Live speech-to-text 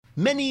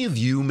Many of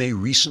you may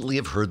recently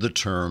have heard the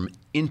term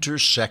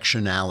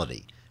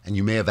intersectionality, and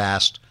you may have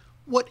asked,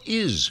 what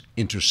is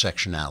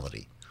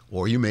intersectionality?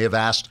 Or you may have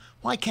asked,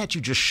 why can't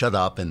you just shut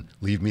up and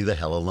leave me the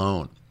hell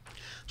alone?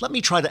 Let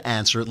me try to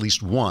answer at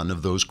least one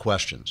of those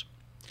questions.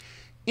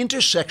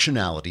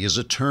 Intersectionality is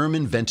a term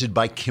invented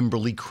by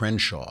Kimberly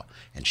Crenshaw,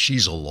 and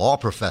she's a law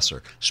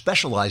professor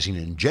specializing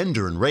in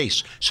gender and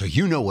race, so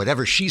you know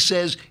whatever she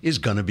says is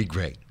going to be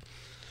great.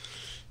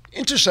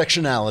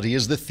 Intersectionality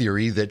is the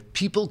theory that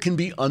people can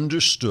be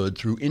understood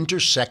through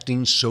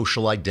intersecting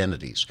social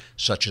identities,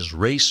 such as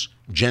race,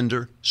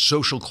 gender,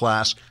 social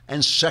class,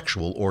 and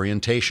sexual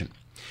orientation.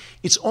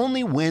 It's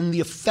only when the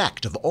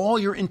effect of all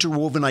your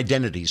interwoven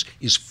identities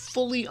is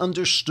fully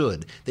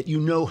understood that you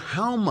know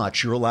how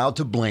much you're allowed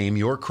to blame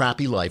your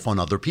crappy life on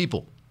other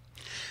people.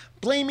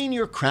 Blaming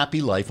your crappy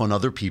life on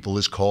other people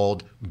is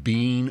called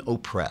being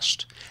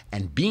oppressed.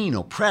 And being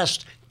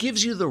oppressed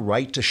gives you the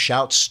right to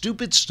shout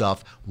stupid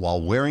stuff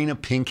while wearing a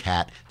pink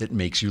hat that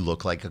makes you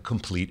look like a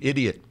complete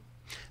idiot.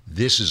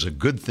 This is a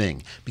good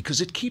thing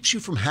because it keeps you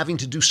from having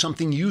to do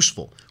something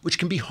useful, which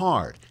can be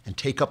hard and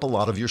take up a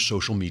lot of your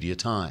social media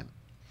time.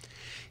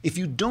 If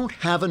you don't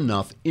have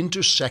enough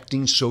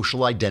intersecting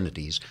social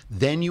identities,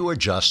 then you are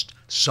just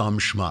some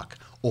schmuck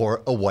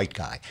or a white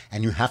guy,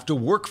 and you have to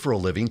work for a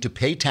living to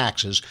pay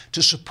taxes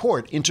to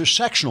support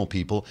intersectional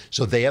people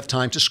so they have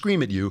time to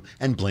scream at you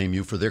and blame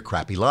you for their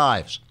crappy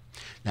lives.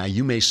 Now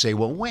you may say,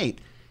 well,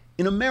 wait,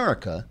 in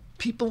America,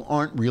 people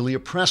aren't really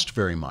oppressed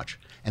very much,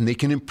 and they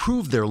can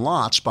improve their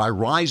lots by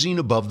rising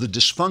above the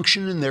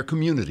dysfunction in their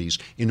communities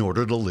in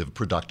order to live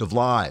productive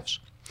lives.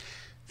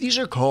 These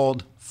are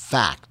called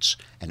facts,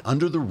 and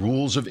under the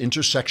rules of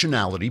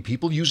intersectionality,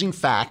 people using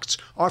facts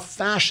are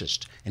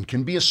fascist and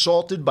can be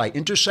assaulted by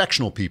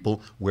intersectional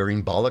people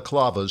wearing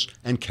balaclavas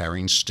and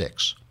carrying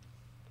sticks.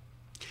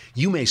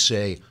 You may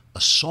say,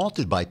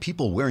 assaulted by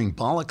people wearing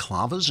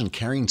balaclavas and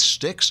carrying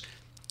sticks?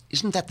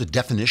 Isn't that the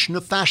definition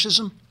of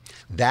fascism?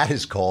 That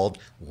is called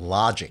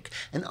logic.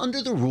 And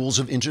under the rules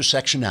of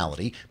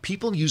intersectionality,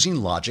 people using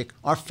logic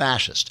are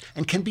fascist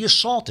and can be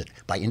assaulted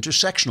by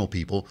intersectional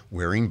people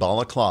wearing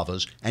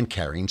balaclavas and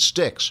carrying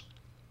sticks.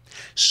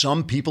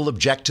 Some people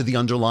object to the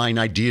underlying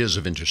ideas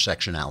of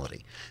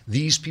intersectionality.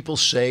 These people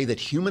say that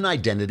human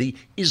identity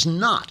is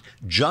not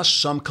just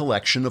some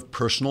collection of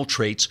personal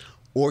traits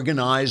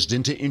organized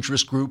into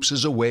interest groups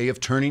as a way of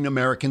turning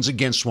Americans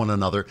against one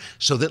another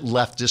so that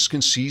leftists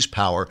can seize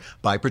power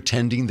by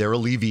pretending they're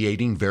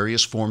alleviating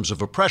various forms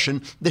of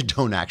oppression that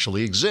don't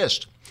actually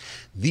exist.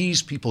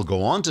 These people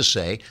go on to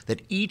say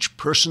that each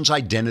person's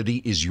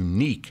identity is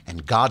unique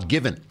and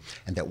God-given,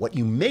 and that what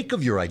you make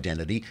of your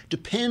identity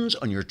depends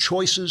on your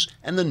choices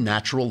and the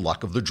natural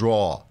luck of the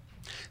draw.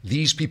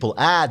 These people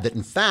add that,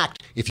 in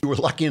fact, if you were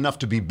lucky enough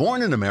to be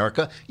born in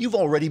America, you've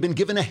already been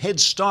given a head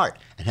start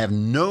and have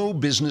no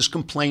business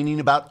complaining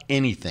about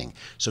anything.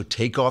 So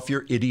take off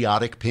your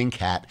idiotic pink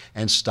hat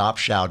and stop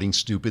shouting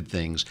stupid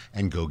things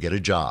and go get a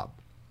job.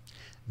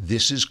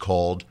 This is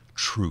called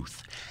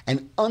truth.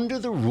 And under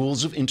the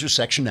rules of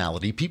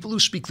intersectionality, people who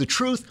speak the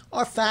truth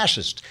are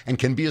fascist and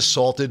can be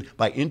assaulted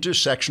by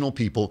intersectional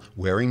people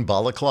wearing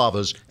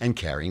balaclavas and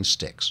carrying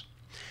sticks.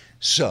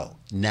 So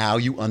now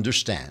you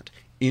understand.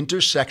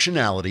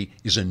 Intersectionality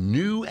is a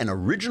new and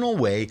original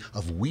way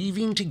of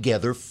weaving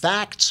together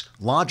facts,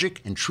 logic,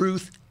 and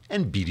truth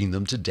and beating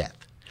them to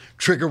death.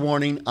 Trigger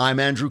warning, I'm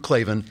Andrew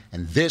Klavan,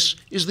 and this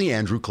is The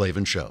Andrew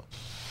Klavan Show.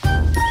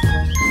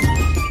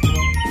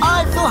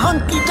 I feel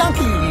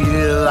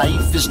hunky-dunky,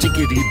 life is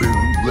tickety-boo.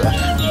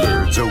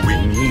 Birds are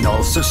winging,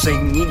 also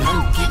singing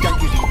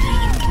hunky-dunky-doo.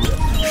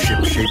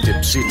 Ship-shape,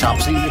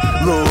 tipsy-topsy,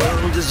 the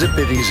world is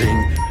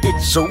zippity-zing.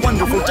 It's a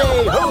wonderful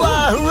day,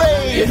 hurrah,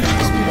 hooray! It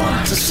makes me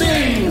want to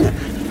sing.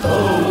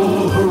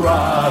 Oh,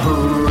 hurrah,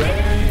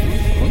 hooray!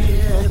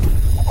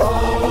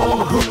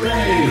 Oh,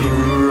 hooray,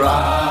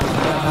 hurrah!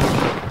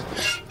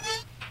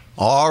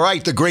 All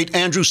right, the great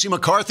Andrew C.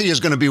 McCarthy is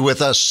going to be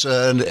with us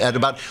at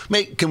about.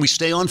 Can we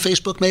stay on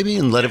Facebook maybe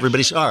and let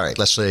everybody? All right,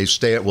 let's say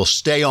stay. We'll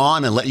stay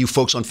on and let you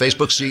folks on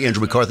Facebook see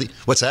Andrew McCarthy.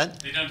 What's that?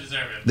 They don't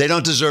deserve it. They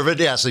don't deserve it.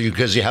 Yeah, so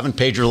because you haven't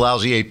paid your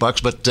lousy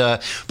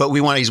 $8, but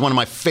we want. He's one of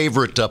my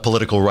favorite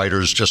political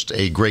writers. Just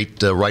a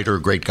great writer,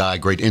 great guy,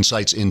 great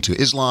insights into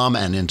Islam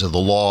and into the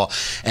law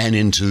and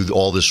into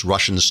all this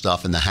Russian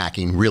stuff and the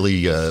hacking.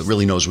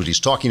 Really knows what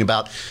he's talking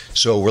about.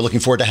 So we're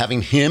looking forward to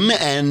having him.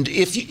 And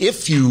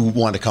if you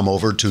want to come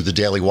over to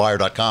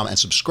thedailywire.com and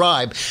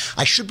subscribe.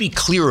 I should be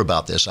clear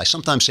about this. I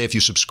sometimes say if you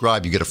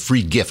subscribe, you get a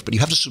free gift, but you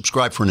have to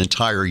subscribe for an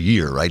entire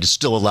year, right? It's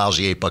still a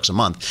lousy $8 a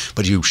month,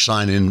 but you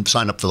sign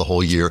up for the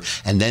whole year,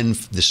 and then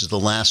this is the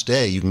last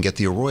day you can get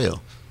the Arroyo.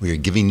 We are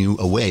giving you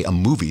away a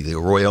movie, the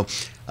Arroyo.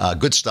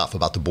 Good stuff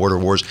about the border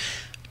wars.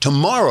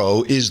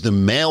 Tomorrow is the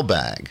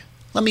mailbag.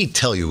 Let me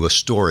tell you a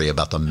story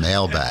about the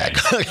mailbag.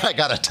 I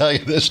got to tell you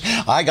this.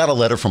 I got a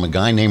letter from a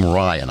guy named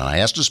Ryan, and I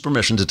asked his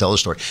permission to tell the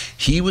story.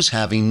 He was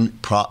having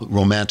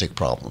romantic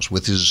problems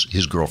with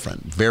his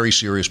girlfriend, very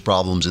serious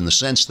problems in the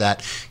sense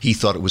that he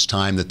thought it was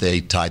time that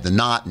they tied the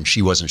knot, and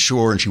she wasn't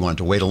sure, and she wanted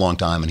to wait a long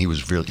time, and he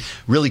was really,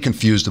 really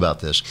confused about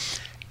this.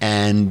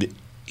 and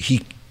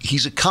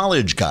he's a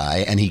college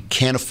guy, and he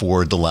can't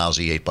afford the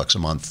lousy $8 a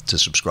month to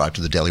subscribe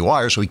to the Daily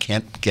Wire, so he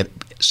can't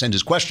send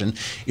his question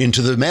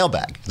into the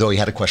mailbag, though he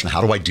had a question,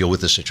 how do I deal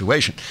with this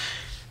situation?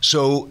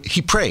 So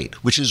he prayed,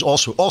 which is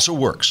also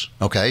works.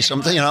 Okay,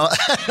 something,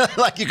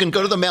 like you can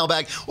go to the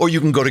mailbag or you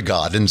can go to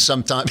God, and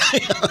sometimes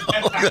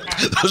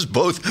those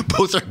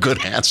both are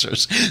good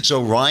answers.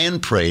 So Ryan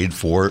prayed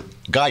for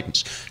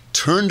guidance,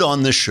 turned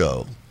on the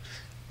show,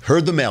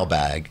 heard the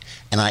mailbag,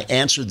 and I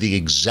answered the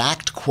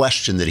exact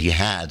question that he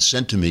had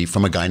sent to me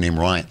from a guy named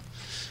Ryan.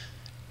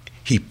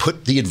 He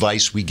put the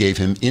advice we gave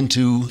him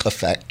into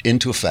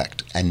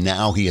effect, and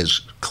now he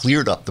has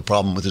cleared up the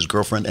problem with his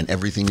girlfriend, and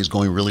everything is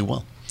going really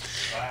well.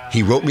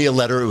 He wrote me a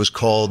letter. It was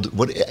called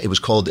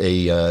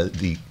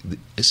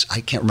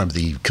I can't remember,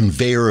 the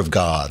conveyor of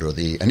God, or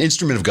an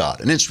instrument of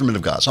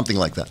God, something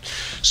like that.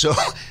 So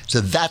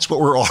that's what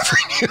we're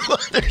offering you on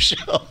the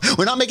show.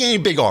 We're not making any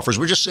big offers.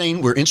 We're just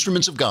saying we're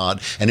instruments of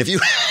God, and if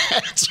you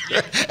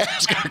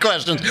ask our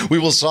questions, we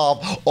will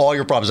solve all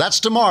your problems.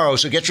 That's tomorrow.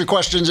 So get your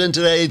questions in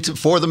today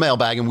for the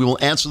mailbag, and we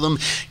will answer them,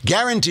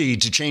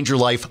 guaranteed to change your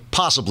life,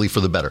 possibly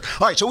for the better.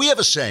 All right. So we have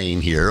a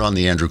saying here on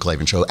the Andrew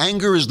Klavan Show: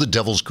 anger is the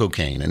devil's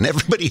cocaine, and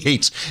everybody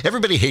hates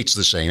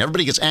the saying.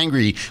 Everybody gets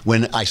angry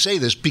when I say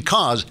this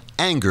because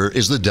anger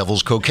is the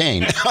devil's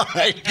cocaine. All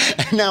right.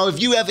 Now,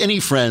 if you have any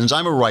friends,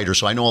 I'm a writer,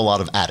 so I know a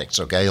lot of addicts,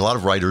 okay? A lot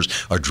of writers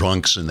are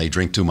drunks and they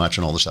drink too much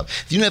and all this stuff.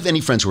 If you have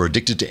any friends who are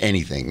addicted to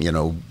anything,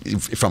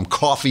 from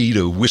coffee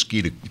to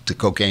whiskey to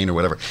cocaine or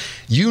whatever,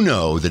 you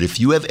know that if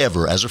you have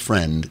ever, as a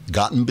friend,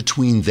 gotten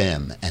between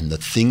them and the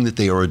thing that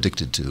they are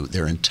addicted to,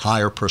 their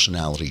entire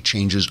personality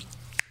changes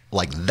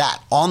like that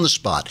on the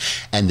spot,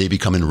 and they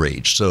become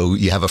enraged. So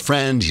you have a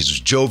friend, he's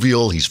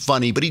jovial, he's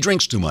funny, but he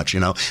drinks too much,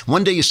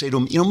 One day you say to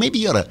him, maybe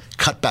you ought to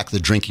cut back the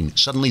drinking.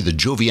 Suddenly the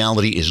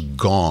joviality is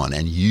gone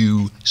and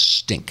you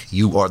stink.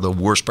 You are the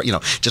worst,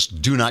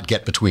 just do not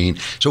get between.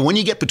 So when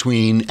you get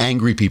between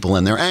angry people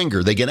and their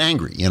anger, they get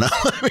angry,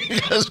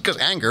 because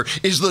anger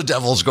is the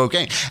devil's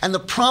cocaine. And the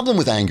problem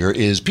with anger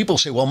is people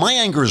say, well, my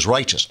anger is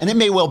righteous. And it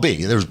may well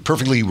be. There's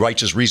perfectly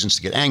righteous reasons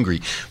to get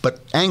angry, but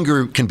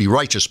anger can be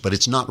righteous, but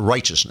it's not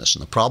righteousness. And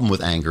the problem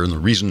with anger, and the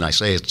reason I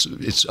say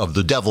it's of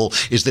the devil,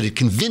 is that it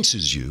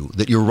convinces you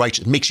that you're right.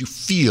 It makes you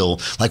feel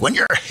like when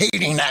you're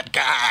hating that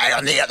guy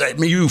on the other,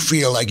 you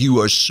feel like you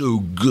are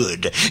so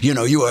good.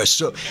 You are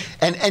so,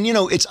 and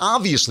it's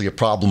obviously a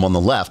problem on the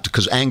left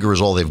because anger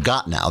is all they've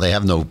got now. They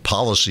have no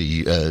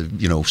policy,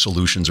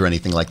 solutions or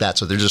anything like that.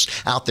 So they're just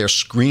out there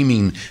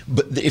screaming.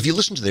 But if you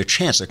listen to their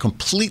chants, they're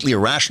completely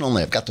irrational. And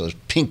they've got those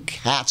pink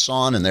hats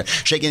on and they're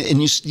shaking. And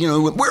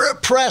we're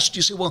oppressed.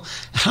 You say, well,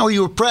 how are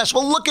you oppressed?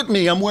 Well, look at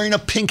me. I'm wearing a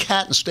pink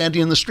hat and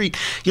standing in the street.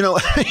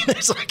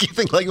 It's like you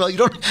think well, you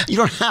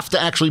don't have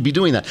to actually be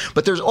doing that.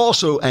 But there's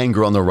also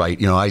anger on the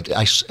right.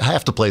 I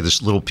have to play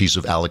this little piece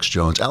of Alex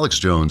Jones. Alex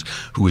Jones,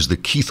 who is the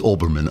Keith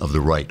Olbermann of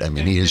the right. I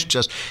mean, he is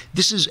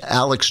this is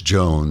Alex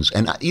Jones.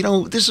 And,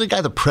 this is a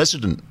guy the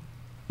president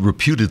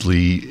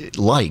reputedly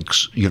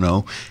likes,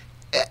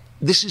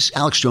 This is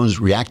Alex Jones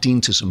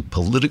reacting to some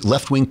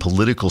left-wing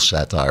political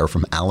satire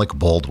from Alec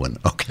Baldwin.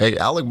 Okay,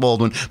 Alec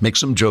Baldwin makes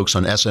some jokes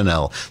on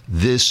SNL.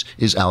 This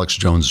is Alex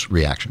Jones'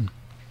 reaction.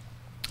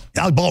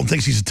 Alec Baldwin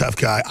thinks he's a tough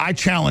guy. I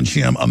challenge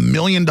him $1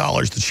 million,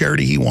 the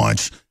charity he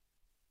wants,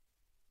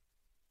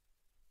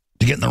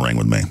 to get in the ring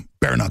with me.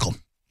 Bare knuckle.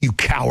 You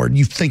coward.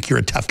 You think you're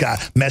a tough guy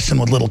messing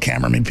with little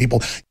cameraman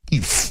people.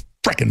 You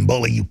frickin'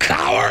 bully. You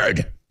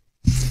coward.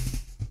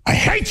 I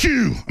hate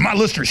you. My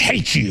listeners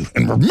hate you.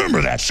 And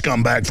remember that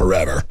scumbag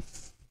forever.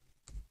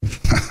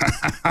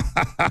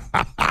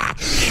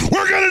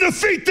 We're going to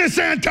defeat this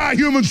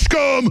anti-human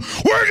scum.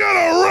 We're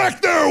going to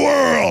wreck their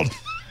world.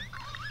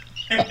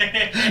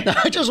 Now,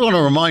 I just want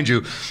to remind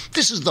you,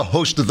 this is the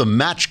host of the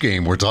Match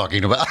Game we're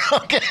talking about,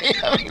 okay?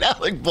 I mean,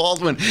 Alec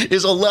Baldwin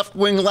is a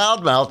left-wing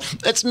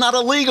loudmouth. It's not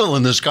illegal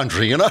in this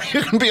country, You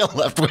can be a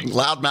left-wing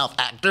loudmouth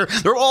actor.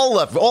 They're all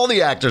all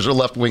the actors are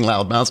left-wing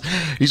loudmouths.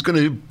 He's going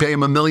to pay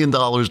him $1 million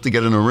to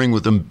get in a ring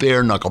with him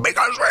bare knuckle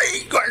because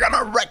we're going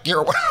to wreck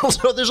your world.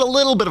 So there's a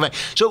little bit of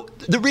So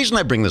the reason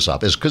I bring this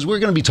up is because we're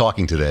going to be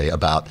talking today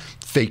about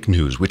fake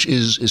news, which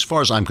is, as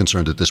far as I'm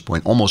concerned at this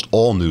point, almost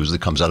all news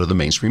that comes out of the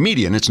mainstream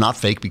media. And it's not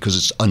fake because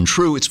it's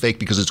untrue. It's fake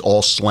because it's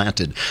all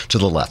slanted to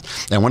the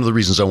left. And one of the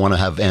reasons I want to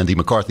have Andy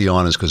McCarthy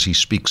on is because he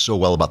speaks so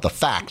well about the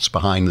facts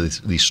behind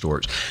these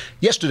stories.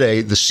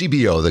 Yesterday, the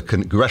CBO, the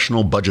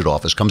Congressional Budget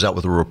Office, comes out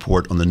with a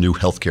report on the new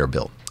health care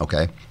bill.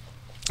 Okay.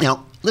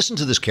 Now, listen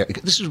to this.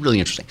 This is really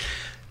interesting.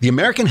 The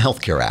American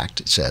Health Care Act,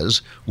 it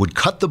says, would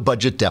cut the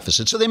budget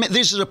deficit. So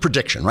this is a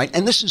prediction, right?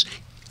 And this is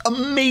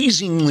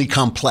amazingly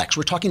complex.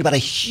 We're talking about a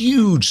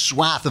huge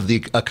swath of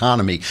the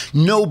economy.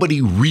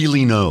 Nobody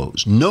really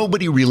knows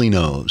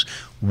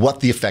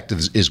what the effect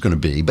is going to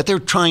be, but they're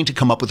trying to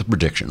come up with a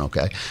prediction,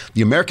 okay?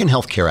 The American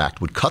Health Care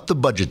Act would cut the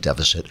budget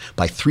deficit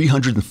by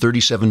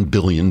 $337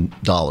 billion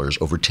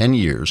over 10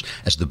 years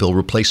as the bill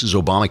replaces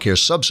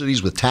Obamacare's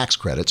subsidies with tax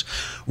credits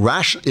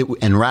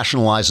and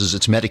rationalizes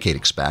its Medicaid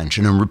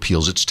expansion and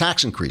repeals its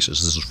tax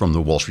increases. This is from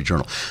the Wall Street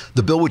Journal.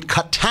 The bill would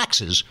cut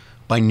taxes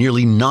by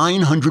nearly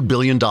 $900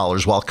 billion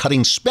while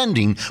cutting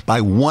spending by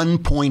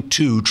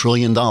 $1.2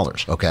 trillion.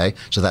 Okay,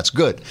 so that's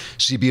good.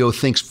 CBO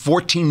thinks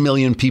 14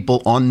 million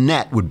people on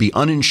net would be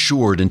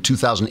uninsured in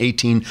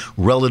 2018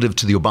 relative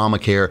to the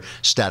Obamacare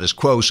status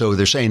quo. So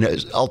they're saying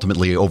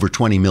ultimately over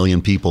 20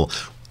 million people,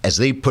 as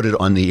they put it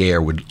on the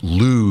air, would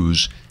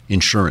lose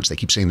insurance. They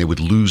keep saying they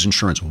would lose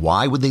insurance.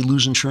 Why would they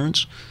lose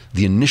insurance?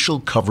 The initial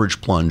coverage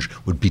plunge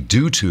would be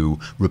due to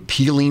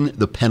repealing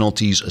the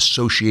penalties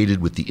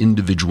associated with the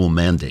individual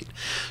mandate.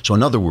 So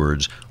in other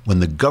words, when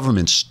the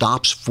government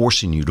stops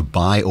forcing you to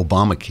buy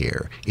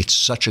Obamacare, it's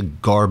such a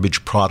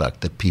garbage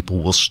product that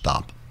people will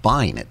stop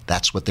buying it.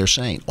 That's what they're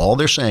saying. All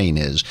they're saying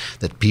is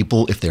that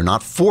people, if they're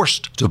not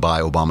forced to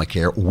buy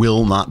Obamacare,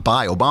 will not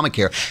buy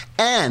Obamacare.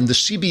 And the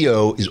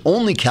CBO is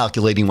only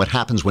calculating what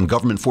happens when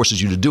government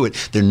forces you to do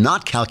it. They're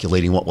not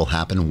calculating what will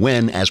happen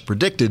when, as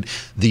predicted,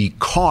 the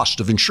cost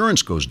of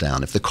insurance goes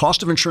down. If the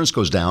cost of insurance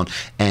goes down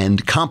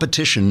and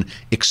competition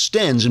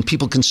extends and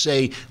people can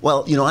say,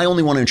 well, you know, I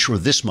only want to insure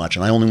this much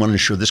and I only want to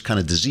insure this kind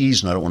of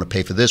disease and I don't want to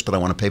pay for this, but I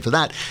want to pay for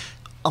that.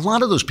 A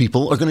lot of those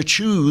people are going to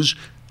choose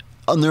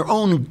on their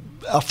own,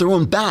 off their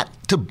own bat,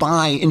 to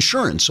buy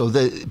insurance. So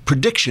the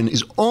prediction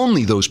is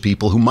only those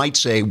people who might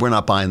say, we're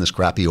not buying this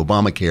crappy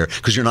Obamacare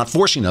because you're not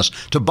forcing us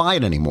to buy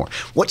it anymore.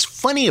 What's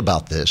funny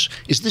about this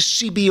is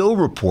this CBO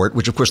report,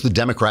 which of course the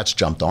Democrats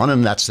jumped on,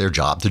 and that's their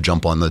job to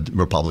jump on the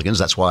Republicans.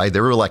 That's why they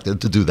were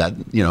elected to do that.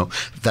 You know,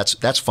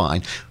 that's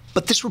fine.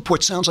 But this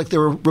report sounds like they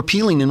were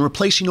repealing and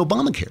replacing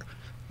Obamacare,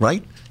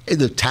 right?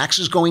 The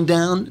taxes going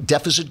down,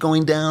 deficit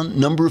going down,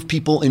 number of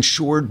people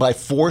insured by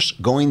force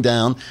going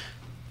down.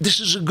 This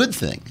is a good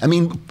thing. I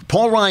mean,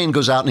 Paul Ryan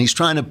goes out and he's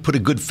trying to put a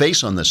good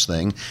face on this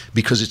thing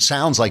because it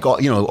sounds like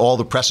all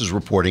the press is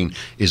reporting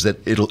is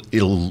that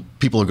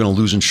people are going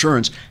to lose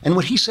insurance. And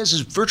what he says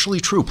is virtually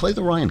true. Play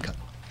the Ryan cut.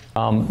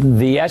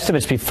 The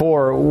estimates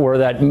before were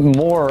that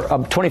more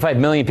 25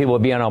 million people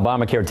would be on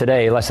Obamacare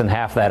today, less than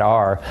half that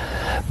are.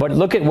 But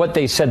look at what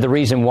they said, the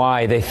reason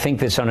why they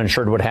think this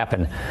uninsured would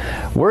happen.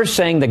 We're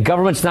saying the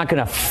government's not going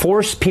to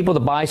force people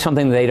to buy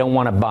something they don't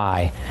want to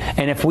buy.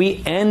 And if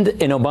we end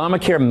an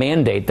Obamacare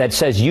mandate that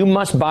says you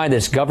must buy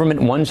this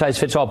government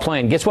one-size-fits-all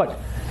plan, guess what?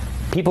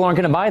 People aren't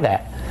going to buy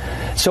that.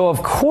 So,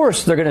 of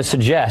course, they're going to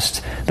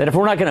suggest that if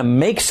we're not going to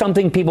make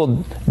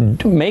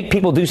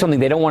people do something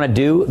they don't want to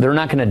do, they're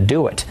not going to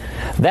do it.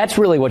 That's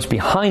really what's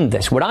behind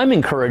this. What I'm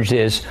encouraged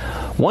is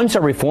once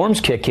our reforms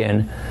kick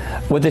in,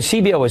 what the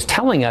CBO is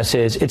telling us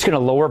is it's going to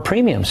lower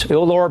premiums. It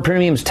will lower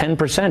premiums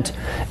 10%.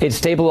 It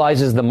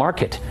stabilizes the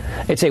market.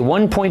 It's a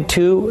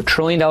 $1.2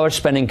 trillion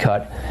spending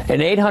cut,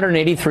 an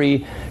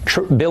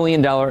 $883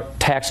 billion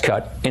tax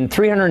cut, and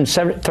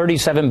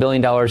 $337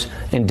 billion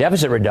in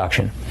deficit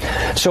reduction.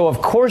 So,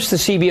 of course, the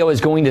CBO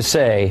is going to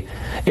say,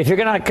 if you're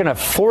not going to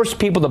force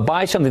people to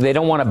buy something they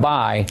don't want to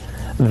buy,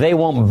 they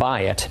won't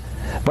buy it.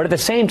 But at the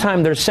same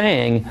time, they're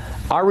saying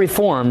our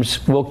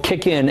reforms will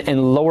kick in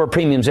and lower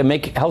premiums and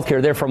make health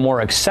care, therefore,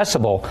 more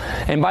accessible.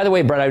 And by the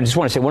way, Brett, I just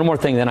want to say one more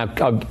thing, then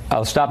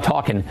I'll stop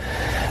talking.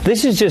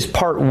 This is just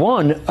part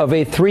one of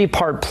a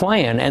three-part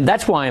plan, and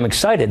that's why I'm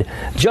excited.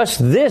 Just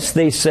this,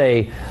 they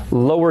say,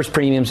 lowers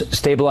premiums,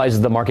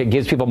 stabilizes the market,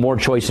 gives people more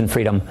choice and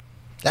freedom.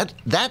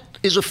 That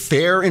is a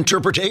fair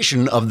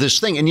interpretation of this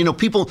thing. And, you know,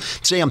 people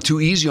say I'm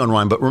too easy on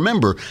Ryan, but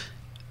remember,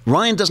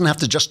 Ryan doesn't have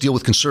to just deal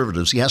with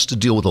conservatives. He has to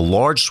deal with a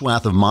large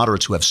swath of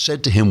moderates who have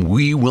said to him,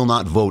 we will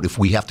not vote if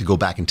we have to go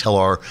back and tell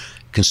our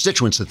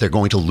constituents that they're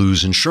going to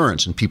lose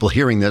insurance. And people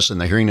hearing this,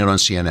 and they're hearing it on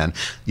CNN,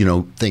 you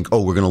know, think,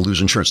 oh, we're going to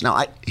lose insurance.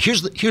 Now,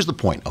 here's the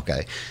point,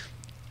 okay?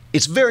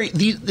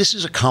 This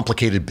is a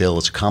complicated bill.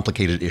 It's a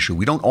complicated issue.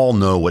 We don't all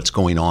know what's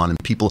going on, and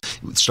people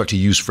start to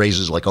use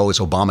phrases like, "Oh, it's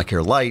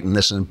Obamacare light," and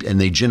this, and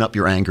they gin up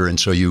your anger, and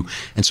so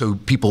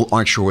people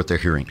aren't sure what they're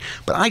hearing.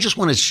 But I just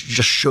want to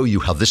just show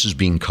you how this is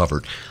being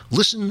covered.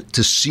 Listen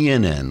to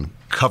CNN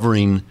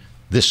covering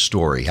this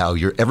story, how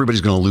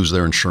everybody's going to lose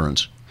their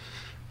insurance.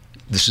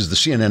 This is the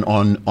CNN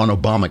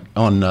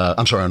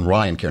on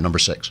Ryan Care, number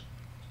 6.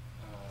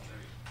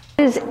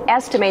 It is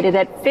estimated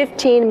that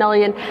 15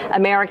 million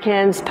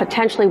Americans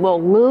potentially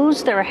will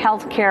lose their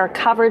health care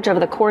coverage over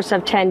the course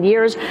of 10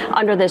 years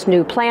under this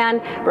new plan.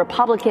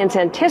 Republicans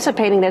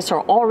anticipating this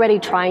are already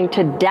trying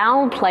to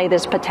downplay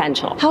this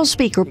potential. House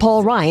Speaker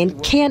Paul Ryan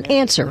can't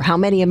answer how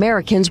many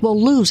Americans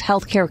will lose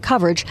health care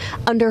coverage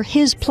under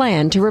his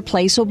plan to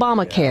replace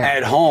Obamacare.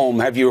 At home,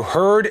 have you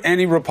heard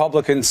any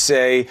Republicans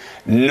say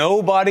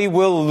nobody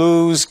will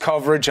lose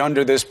coverage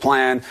under this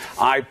plan?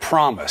 I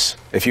promise.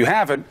 If you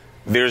haven't,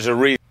 there's a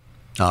reason.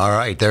 All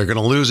right, they're going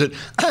to lose it.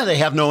 They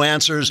have no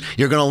answers.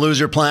 You're going to lose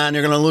your plan.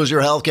 You're going to lose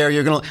your health care.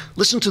 You're going to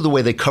listen to the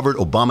way they covered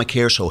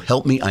Obamacare. So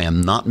help me, I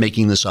am not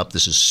making this up.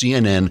 This is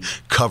CNN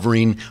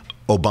covering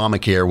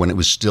Obamacare when it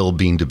was still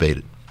being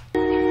debated.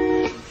 Got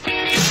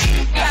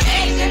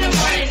eggs in the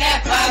morning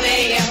at 5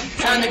 a.m.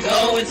 Time to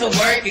go into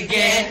work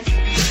again.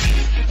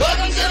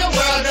 Welcome to the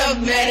world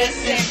of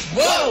medicine.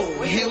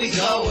 Whoa, here we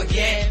go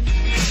again.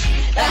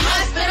 The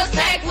hospital's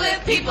packed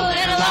with people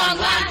in a long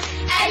line.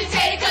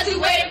 Agitated because we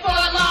waited for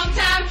a long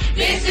time.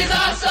 This is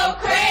all so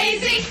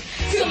crazy.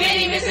 Too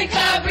many missing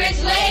coverage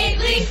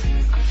lately.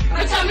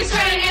 My tummy's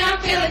turning and I'm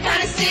feeling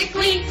kinda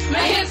sickly.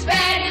 My hips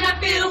bad and I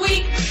feel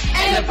weak.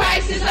 And the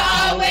prices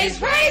are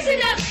always rising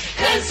up.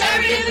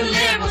 Conservatives and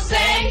liberals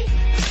say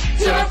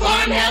to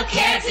reform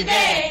healthcare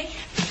today.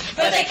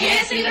 But they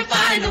can't seem to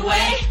find a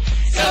way.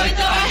 So we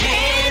throw our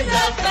hands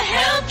up for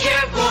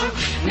healthcare reform.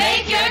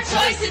 Make your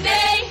choice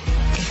today.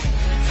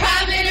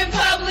 Private and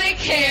public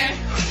care.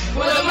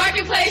 Will the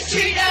marketplace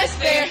treat us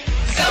fair?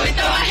 So we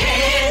throw our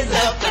hands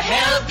up for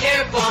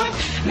healthcare reform.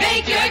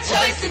 Make your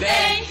choice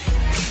today.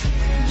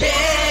 Yeah,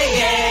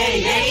 yeah,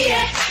 yeah,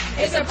 yeah.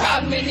 It's a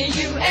problem in the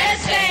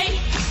USA.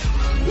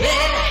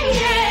 Yeah,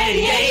 yeah,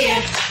 yeah,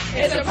 yeah.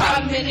 It's a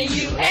problem in the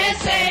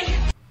USA.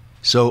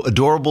 So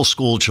adorable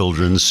school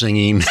children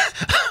singing,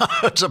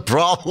 it's a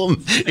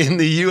problem in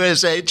the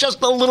USA.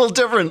 Just a little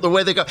different the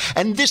way they go.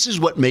 And this is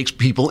what makes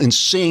people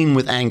insane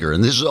with anger.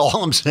 And this is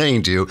all I'm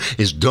saying to you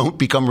is don't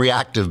become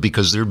reactive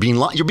because you're being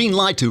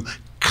lied to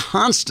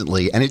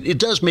constantly, and it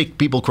does make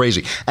people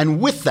crazy.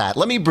 And with that,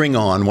 let me bring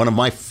on one of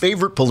my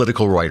favorite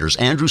political writers,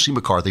 Andrew C.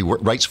 McCarthy,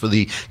 writes for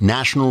the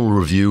National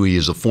Review. He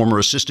is a former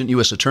assistant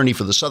U.S. attorney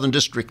for the Southern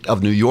District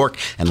of New York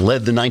and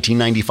led the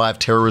 1995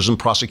 terrorism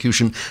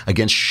prosecution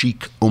against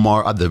Sheikh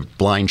Omar, the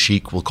blind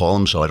Sheikh, we'll call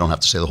him, so I don't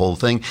have to say the whole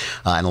thing,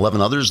 and 11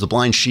 others. The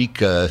blind Sheikh,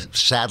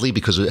 sadly,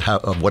 because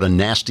of what a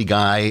nasty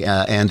guy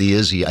Andy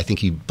is, I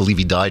believe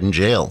he died in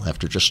jail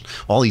after just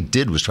all he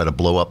did was try to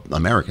blow up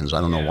Americans.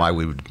 I don't know why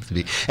we would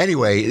be.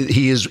 Anyway,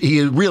 he is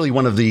really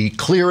one of the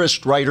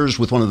clearest writers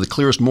with one of the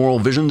clearest moral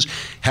visions.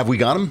 Have we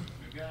got him?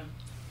 We got him.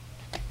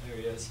 There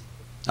he is.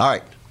 All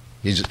right.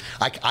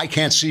 I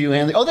can't see you,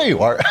 Andy. Oh, there you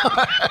are.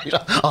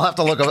 I'll have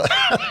to look up.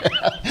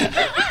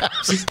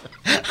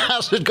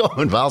 How's it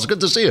going, Val? It's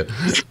good to see you.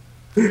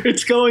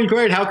 It's going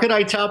great. How could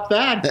I top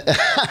that?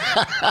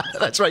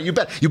 That's right. You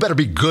better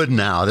be good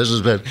now. This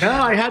has been. No,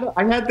 I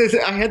had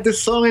this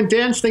song and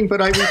dance thing,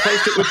 but I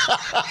replaced it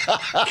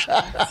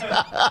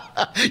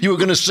with. You were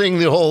going to sing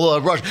the whole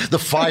the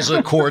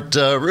FISA court.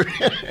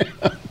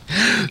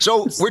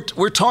 So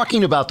we're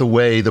talking about the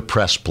way the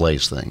press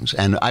plays things,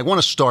 and I got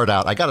to start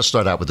out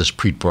with this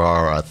Preet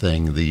Bharara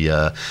thing.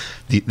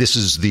 This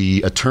is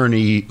the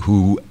attorney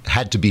who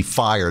had to be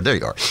fired. There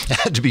you are.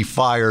 Had to be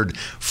fired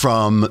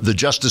from the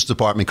Justice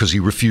Department because he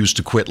refused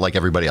to quit like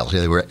everybody else.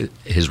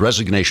 His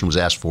resignation was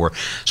asked for.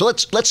 So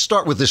let's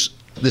start with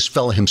this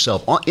fellow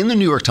himself. In the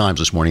New York Times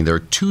this morning, there are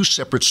two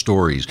separate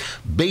stories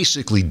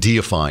basically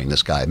deifying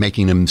this guy,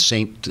 making him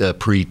Saint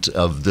Preet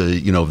of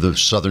the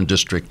Southern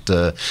District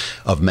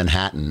of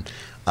Manhattan.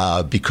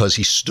 Because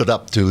he stood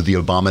up to the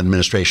Obama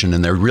administration,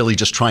 and they're really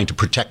just trying to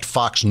protect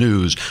Fox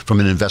News from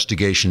an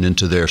investigation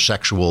into their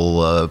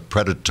sexual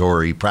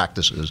predatory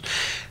practices.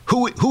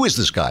 Who is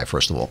this guy,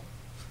 first of all?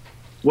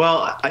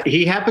 Well,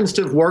 he happens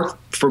to have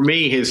worked for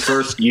me his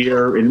first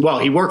year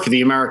he worked for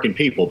the American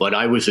people, but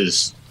I was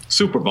his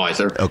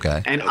supervisor.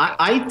 Okay. And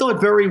I thought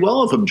very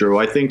well of him, Drew.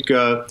 I think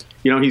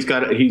he's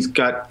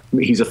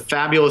a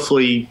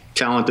fabulously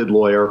talented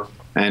lawyer.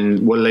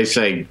 And what do they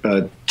say?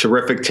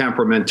 Terrific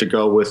temperament to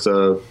go with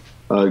a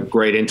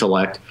great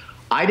intellect.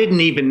 I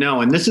didn't even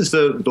know, and this is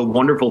the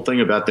wonderful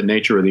thing about the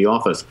nature of the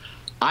office,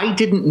 I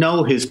didn't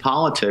know his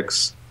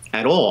politics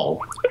at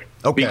all.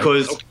 Okay.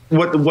 Because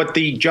what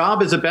the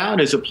job is about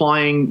is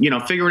applying,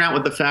 figuring out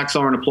what the facts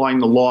are and applying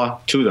the law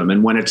to them.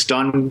 And when it's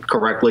done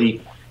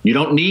correctly, you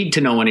don't need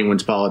to know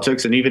anyone's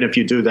politics, and even if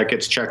you do, that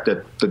gets checked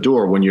at the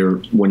door when you're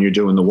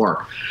doing the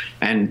work.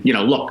 And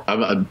look,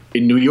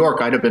 in New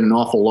York, I'd have been an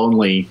awful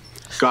lonely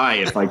guy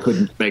if I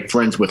couldn't make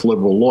friends with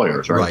liberal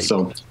lawyers, right?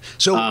 So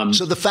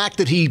the fact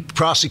that he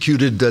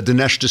prosecuted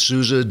Dinesh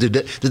D'Souza, did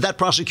that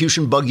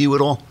prosecution bug you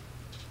at all?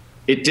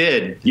 It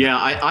did. Yeah,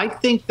 I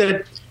think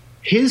that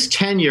his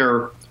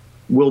tenure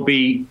will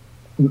be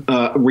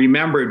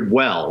remembered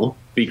well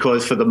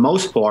because, for the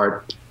most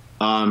part,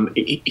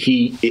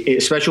 he,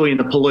 especially in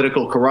the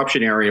political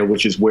corruption area,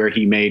 which is where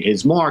he made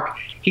his mark,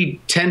 he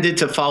tended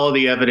to follow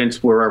the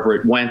evidence wherever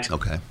it went.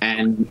 Okay.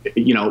 And,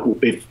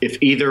 if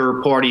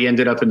either party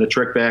ended up in the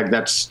trick bag,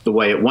 that's the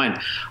way it went.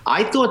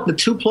 I thought the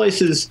two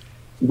places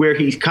where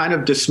he kind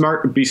of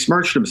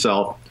besmirched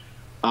himself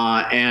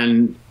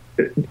and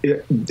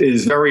it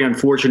is very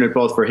unfortunate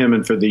both for him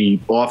and for the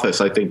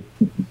office, I think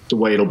the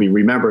way it'll be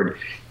remembered,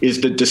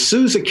 is the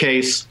D'Souza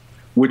case,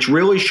 which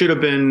really should have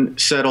been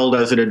settled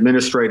as an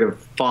administrative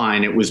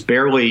fine. It was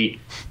barely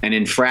an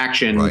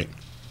infraction, right,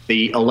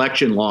 the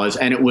election laws,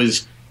 and it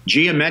was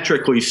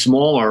geometrically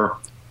smaller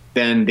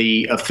than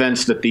the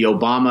offense that the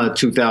Obama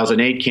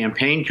 2008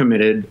 campaign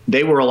committed.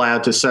 They were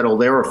allowed to settle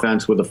their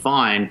offense with a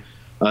fine.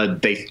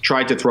 They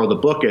tried to throw the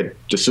book at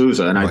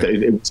D'Souza, and right,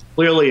 it was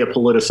clearly a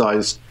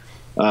politicized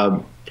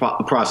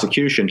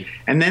prosecution.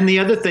 And then the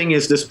other thing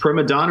is this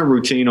prima donna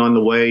routine on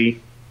the way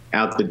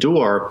out the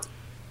door.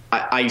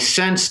 I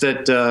sense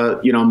that,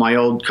 my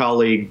old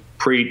colleague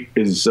Preet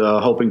is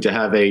hoping to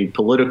have a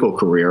political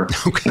career.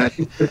 Okay.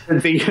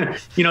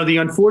 The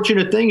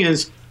unfortunate thing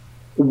is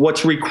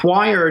what's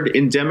required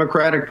in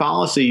democratic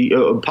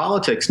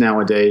politics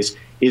nowadays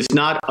is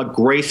not a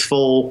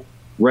graceful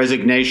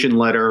resignation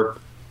letter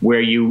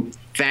where you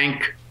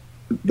thank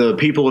the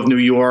people of New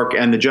York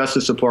and the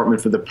Justice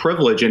Department for the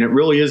privilege, and it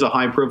really is a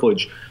high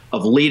privilege,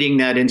 of leading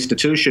that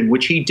institution,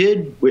 which he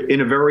did in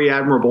a very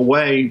admirable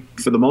way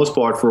for the most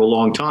part for a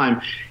long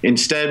time.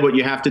 Instead, what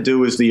you have to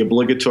do is the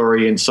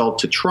obligatory insult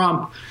to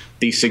Trump,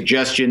 the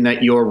suggestion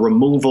that your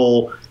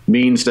removal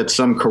means that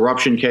some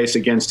corruption case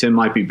against him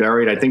might be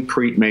buried. I think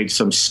Preet made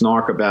some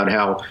snark about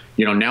how,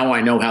 now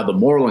I know how the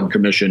Moreland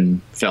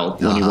Commission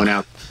felt when he went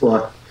out.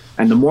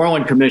 And the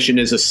Moreland Commission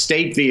is a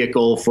state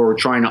vehicle for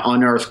trying to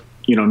unearth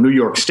New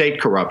York State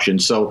corruption.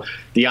 So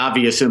the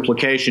obvious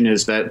implication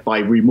is that by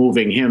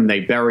removing him, they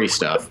bury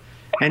stuff.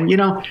 And,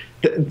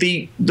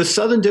 the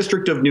Southern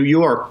District of New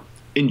York,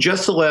 in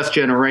just the last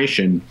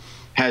generation,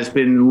 has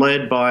been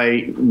led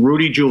by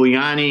Rudy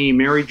Giuliani,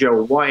 Mary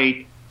Jo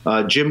White,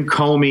 Jim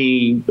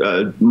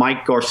Comey,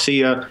 Mike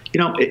Garcia.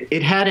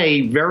 It had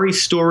a very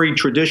storied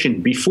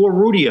tradition before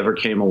Rudy ever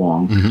came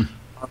along,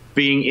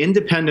 being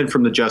independent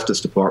from the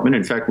Justice Department.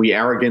 In fact, we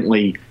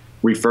arrogantly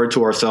referred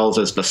to ourselves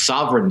as the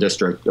sovereign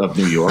district of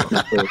New York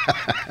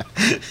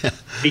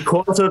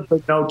because of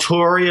the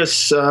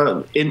notorious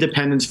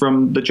independence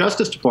from the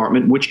Justice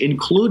Department, which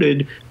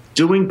included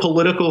doing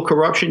political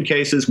corruption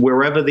cases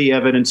wherever the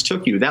evidence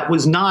took you. That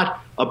was not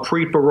a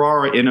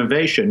pre-Barrara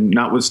innovation,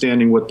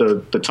 notwithstanding what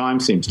the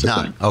Times seems to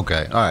think.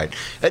 Okay, all right.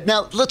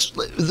 Now,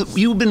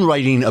 you've been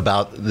writing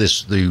about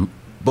this,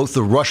 both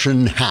the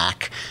Russian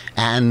hack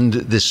and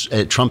this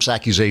Trump's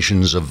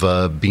accusations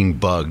of being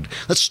bugged.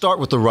 Let's start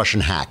with the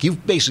Russian hack. You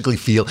basically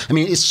feel,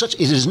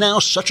 it is now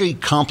such a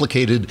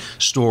complicated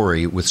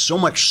story with so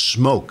much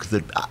smoke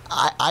that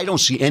I don't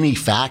see any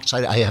facts.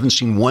 I haven't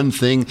seen one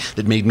thing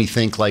that made me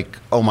think like,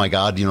 oh my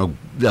God,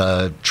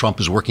 Trump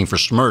is working for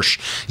Smersh,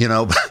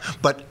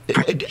 But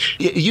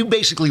you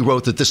basically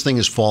wrote that this thing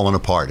has fallen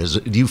apart.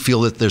 Do you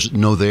feel that there's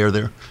no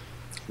there?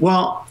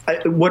 Well,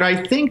 what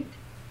I think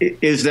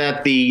is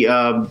that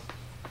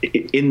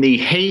in the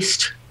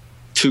haste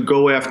to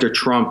go after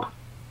Trump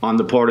on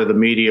the part of the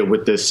media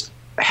with this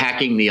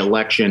hacking the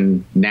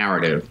election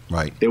narrative,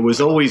 right, there was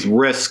always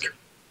risk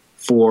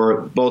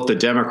for both the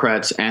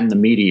Democrats and the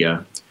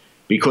media,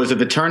 because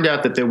if it turned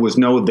out that there was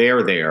no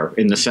there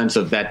in the sense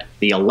of that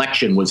the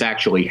election was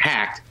actually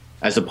hacked,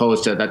 as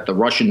opposed to that the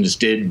Russians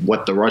did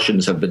what the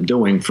Russians have been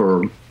doing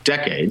for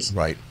decades,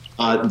 right,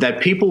 that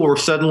people were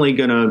suddenly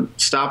going to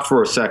stop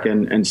for a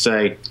second and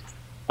say,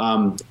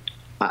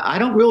 I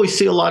don't really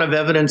see a lot of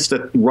evidence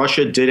that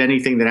Russia did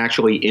anything that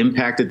actually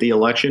impacted the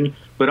election,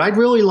 but I'd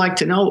really like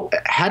to know,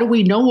 how do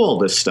we know all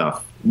this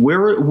stuff?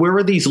 Where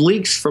are these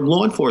leaks from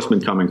law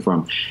enforcement coming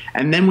from?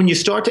 And then when you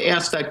start to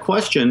ask that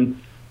question,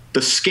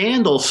 the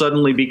scandal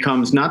suddenly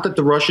becomes not that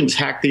the Russians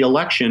hacked the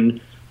election,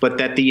 but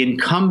that the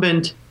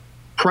incumbent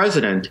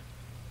president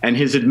and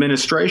his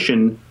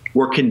administration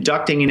were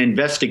conducting an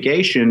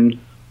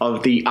investigation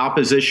of the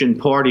opposition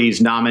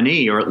party's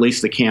nominee, or at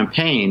least the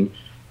campaign,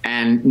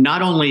 and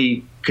not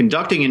only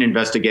conducting an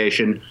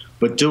investigation,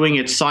 but doing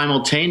it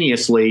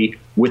simultaneously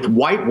with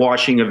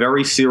whitewashing a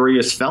very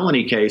serious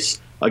felony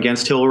case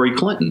against Hillary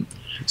Clinton.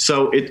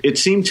 So it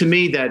seemed to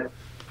me that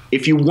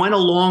if you went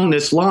along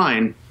this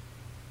line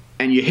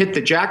and you hit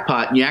the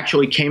jackpot and you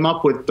actually came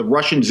up with the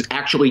Russians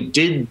actually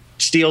did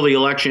steal the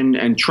election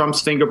and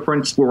Trump's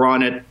fingerprints were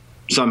on it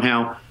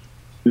somehow,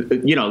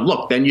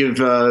 look, then you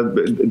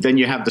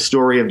have the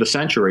story of the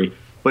century.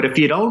 But if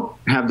you don't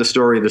have the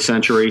story of the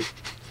century,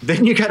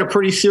 then you got a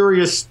pretty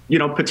serious,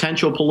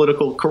 potential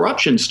political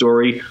corruption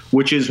story,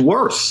 which is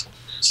worse.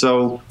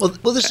 So, well,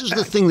 this is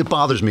the thing that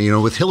bothers me.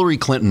 With Hillary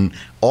Clinton,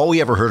 all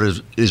we ever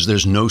heard is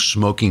there's no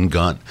smoking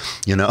gun.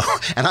 And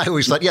I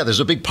always thought, there's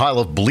a big pile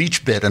of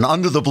bleach bit, and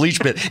under the bleach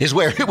bit is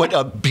where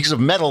a piece of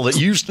metal that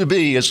used to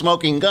be a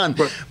smoking gun.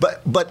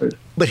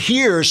 But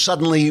here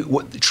suddenly,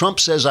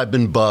 Trump says I've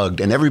been bugged,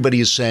 and everybody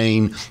is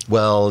saying,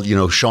 well,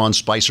 Sean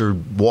Spicer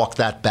walked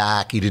that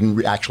back. He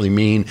didn't actually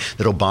mean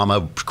that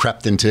Obama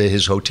crept into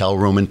his hotel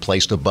room and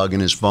placed a bug in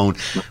his phone.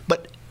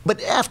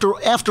 But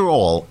after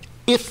all,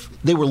 if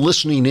they were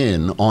listening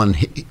in on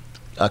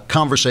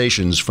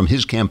conversations from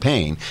his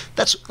campaign,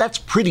 that's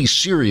pretty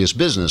serious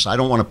business. I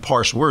don't want to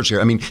parse words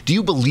here. Do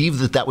you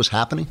believe that was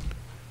happening?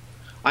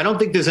 I don't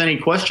think there's any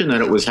question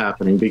that it was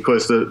happening,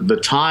 because the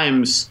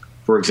Times,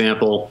 for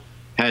example,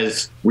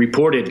 has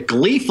reported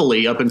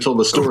gleefully up until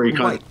the story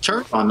kind of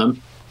turned on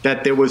them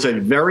that there was a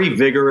very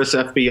vigorous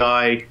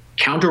FBI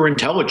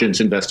counterintelligence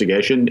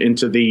investigation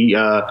into the,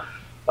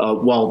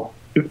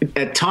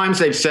 at times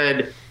they've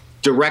said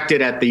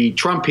directed at the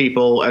Trump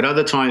people. At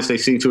other times, they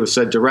seem to have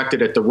said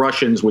directed at the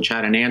Russians, which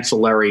had an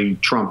ancillary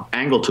Trump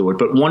angle to it.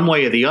 But one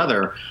way or the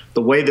other,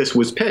 the way this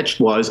was pitched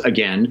was,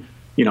 again,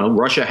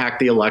 Russia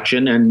hacked the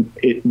election and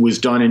it was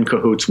done in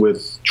cahoots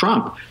with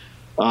Trump.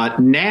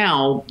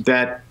 Now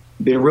that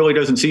there really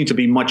doesn't seem to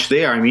be much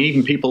there.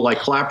 Even people like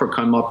Clapper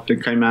came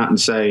out and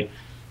say,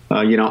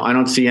 I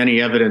don't see any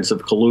evidence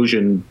of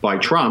collusion by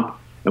Trump.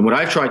 And what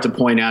I've tried to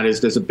point out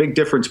is there's a big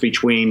difference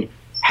between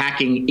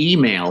hacking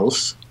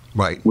emails,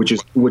 right,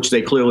 which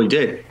they clearly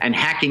did, and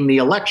hacking the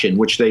election,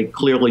 which they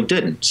clearly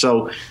didn't.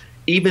 So,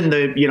 even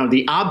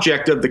the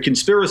object of the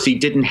conspiracy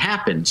didn't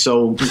happen.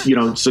 So you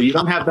don't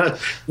have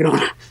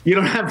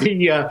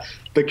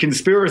the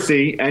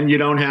conspiracy, and you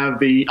don't have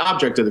the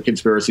object of the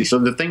conspiracy. So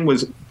the thing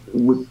was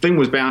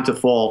bound to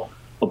fall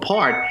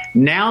apart.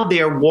 Now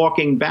they're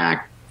walking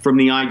back from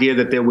the idea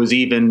that there was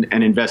even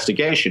an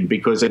investigation,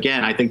 because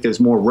again, I think there's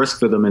more risk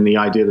for them in the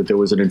idea that there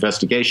was an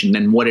investigation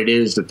than what it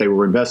is that they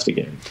were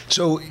investigating.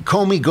 So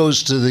Comey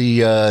goes to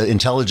the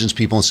intelligence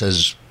people and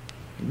says,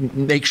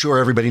 make sure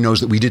everybody knows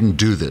that we didn't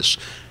do this,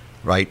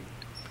 right?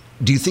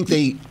 Do you think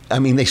they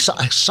saw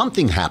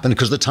something happened,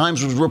 because the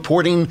Times was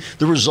reporting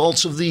the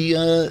results of the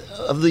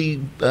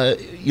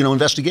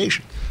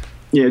investigation?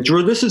 Yeah,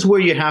 Drew, this is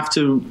where you have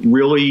to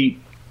really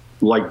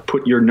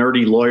put your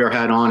nerdy lawyer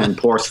hat on and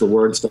parse the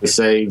words they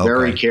say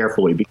very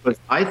carefully, because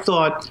I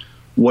thought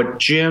what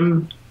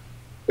Jim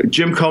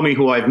Comey,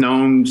 who I've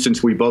known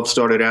since we both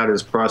started out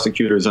as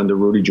prosecutors under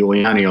Rudy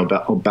Giuliani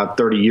about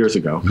 30 years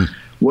ago,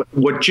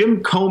 what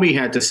Jim Comey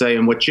had to say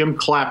and what Jim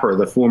Clapper,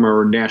 the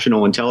former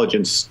National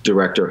Intelligence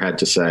Director, had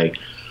to say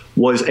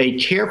was a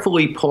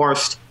carefully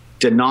parsed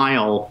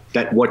denial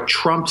that what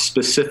Trump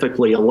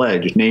specifically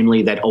alleged,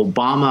 namely that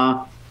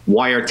Obama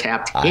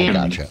wiretapped him,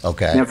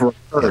 never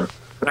occurred.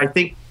 But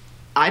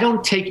I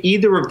don't take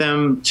either of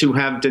them to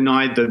have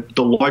denied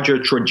the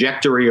larger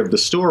trajectory of the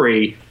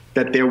story,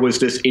 that there was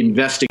this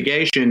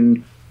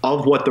investigation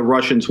of what the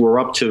Russians were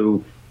up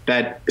to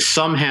that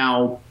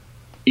somehow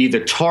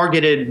either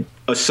targeted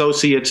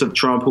associates of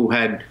Trump who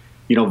had,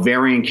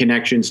 varying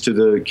connections to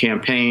the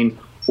campaign,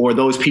 or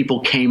those people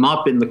came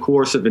up in the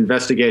course of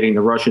investigating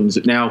the Russians.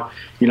 Now,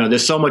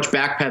 there's so much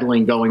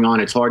backpedaling going on,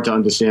 it's hard to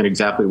understand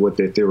exactly what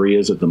their theory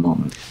is at the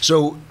moment.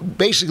 So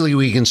basically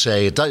we can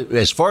say,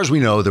 as far as we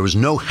know, there was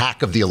no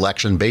hack of the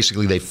election.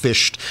 Basically, they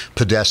phished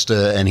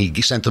Podesta and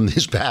he sent them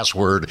his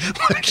password,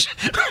 which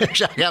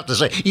I have to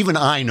say, even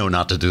I know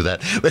not to do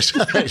that. They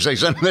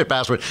sent them their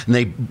password and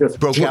they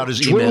broke out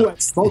his email.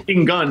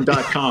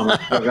 Drew@smokinggun.com.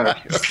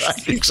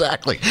 Right,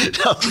 exactly.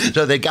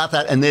 So they got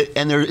that. And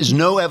there is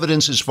no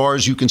evidence, as far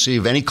as you can see,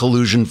 of any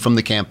collusion from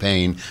the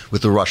campaign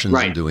with the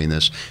Russians in doing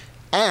this.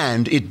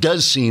 And it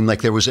does seem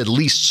like there was at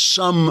least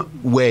some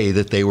way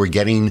that they were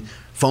getting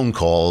phone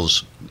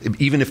calls,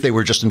 even if they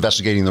were just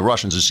investigating the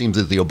Russians. It seems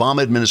that the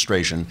Obama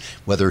administration,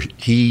 whether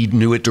he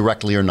knew it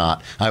directly or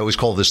not, I always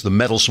call this the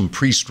meddlesome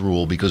priest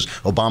rule, because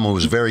Obama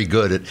was very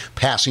good at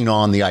passing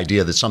on the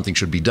idea that something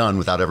should be done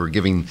without ever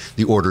giving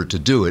the order to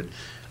do it.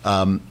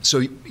 And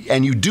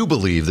you do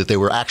believe that they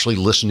were actually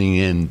listening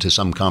in to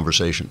some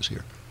conversations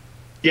here?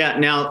 Yeah.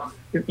 Now,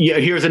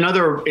 here's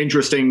another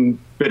interesting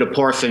bit of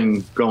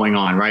parsing going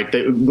on, right?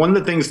 One of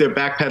the things they're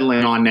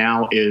backpedaling on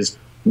now is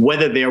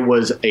whether there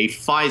was a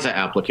FISA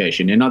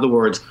application. In other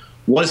words,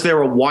 was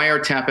there a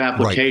wiretap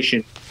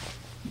application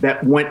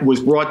that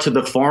was brought to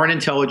the Foreign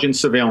Intelligence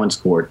Surveillance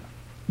Court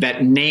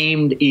that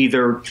named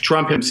either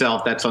Trump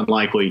himself, that's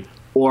unlikely,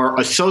 or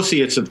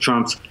associates of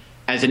Trump's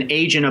as an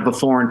agent of a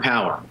foreign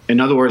power? In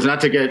other words,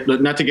 not to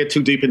get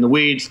too deep in the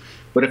weeds,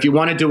 but if you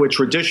want to do a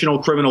traditional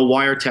criminal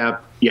wiretap,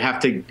 you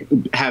have to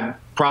have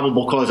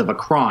probable cause of a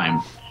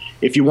crime.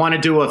 If you want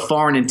to do a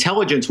foreign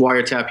intelligence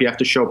wiretap, you have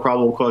to show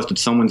probable cause that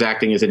someone's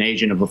acting as an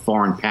agent of a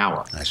foreign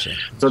power. I see.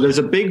 So there's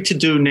a big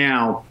to-do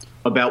now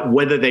about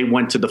whether they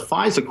went to the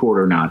FISA court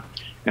or not.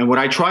 And what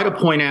I try to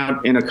point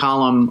out in a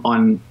column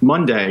on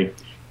Monday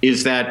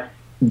is that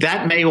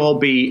may all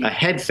be a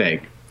head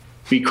fake,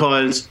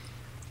 because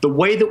the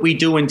way that we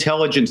do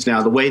intelligence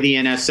now, the way the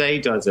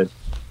NSA does it,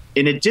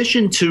 in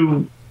addition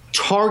to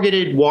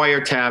targeted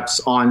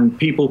wiretaps on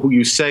people who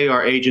you say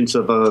are agents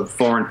of a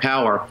foreign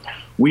power,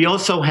 we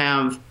also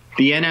have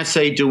the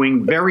NSA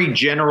doing very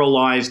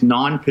generalized,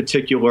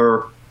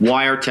 non-particular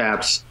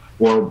wiretaps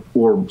or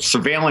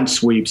surveillance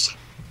sweeps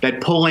that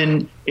pull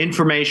in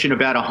information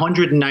about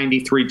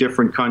 193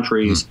 different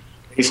countries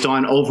based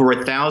on over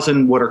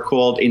 1,000 what are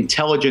called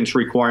intelligence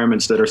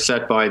requirements that are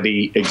set by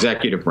the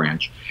executive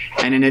branch.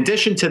 And in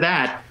addition to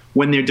that,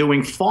 when they're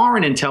doing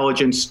foreign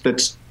intelligence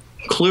that's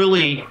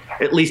clearly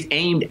at least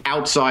aimed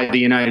outside the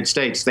United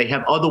States, they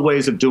have other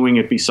ways of doing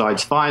it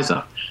besides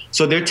FISA.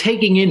 So they're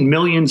taking in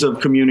millions of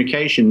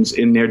communications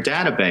in their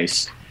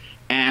database,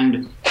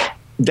 and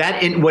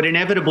what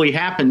inevitably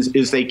happens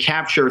is they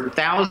capture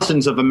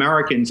thousands of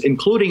Americans,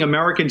 including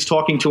Americans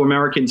talking to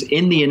Americans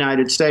in the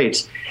United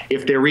States,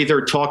 if they're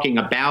either talking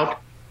about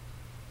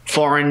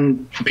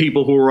foreign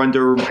people who are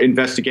under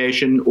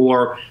investigation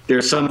or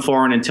there's some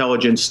foreign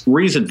intelligence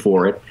reason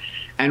for it.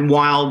 And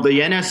while the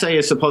NSA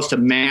is supposed to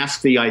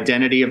mask the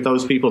identity of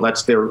those people,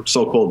 that's their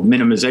so-called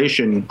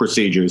minimization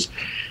procedures,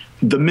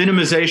 the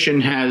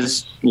minimization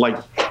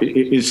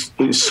is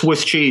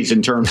Swiss cheese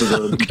in terms of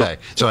the... Okay,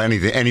 so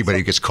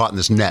anybody gets caught in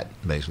this net,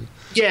 basically.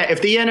 Yeah,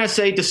 if the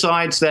NSA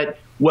decides that,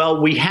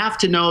 well, we have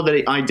to know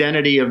the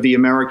identity of the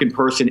American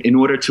person in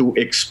order to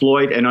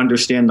exploit and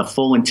understand the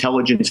full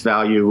intelligence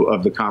value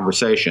of the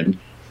conversation,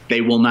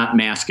 they will not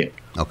mask it.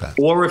 Okay.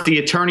 Or if the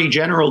Attorney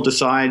General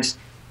decides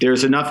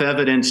there's enough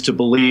evidence to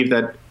believe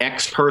that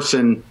X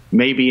person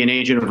may be an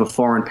agent of a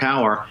foreign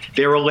power,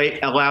 they're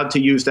allowed to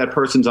use that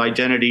person's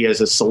identity as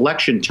a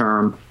selection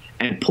term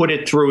and put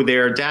it through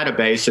their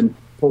database and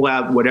pull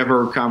out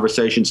whatever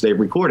conversations they've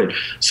recorded.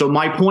 So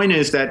my point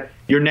is that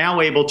you're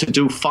now able to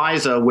do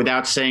FISA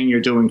without saying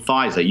you're doing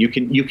FISA.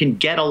 You can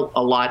get a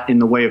lot in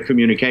the way of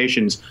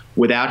communications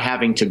without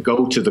having to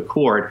go to the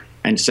court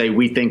and say,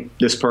 we think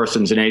this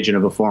person's an agent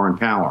of a foreign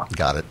power.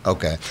 Got it.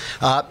 Okay.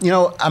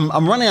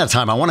 I'm running out of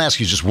time. I want to ask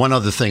you just one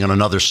other thing on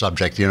another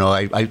subject.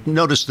 I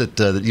noticed that,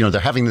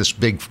 they're having this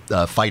big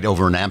fight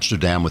over in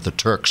Amsterdam with the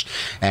Turks.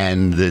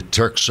 And the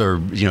Turks are,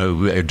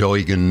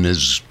 Erdogan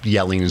is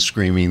yelling and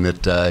screaming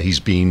that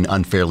he's being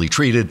unfairly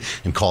treated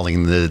and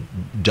calling the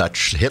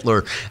Dutch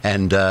Hitler.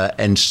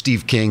 And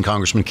Steve King,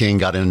 Congressman King,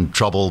 got in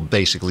trouble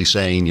basically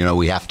saying,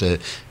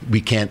 we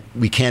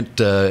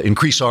can't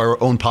increase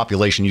our own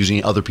population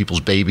using other people's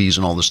babies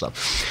and all this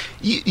stuff.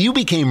 You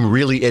became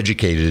really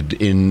educated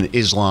in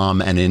Islam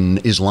and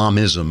in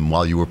Islamism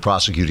while you were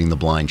prosecuting the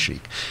blind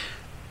sheik.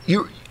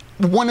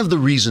 One of the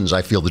reasons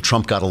I feel that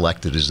Trump got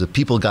elected is that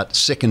people got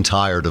sick and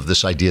tired of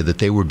this idea that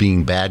they were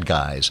being bad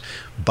guys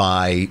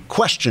by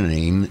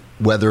questioning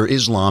whether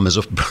Islam is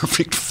a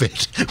perfect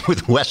fit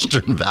with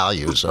Western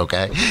values,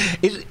 okay?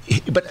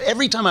 But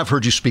every time I've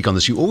heard you speak on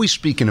this, you always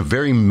speak in a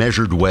very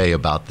measured way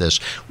about this.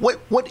 What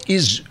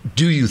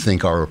do you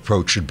think our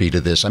approach should be to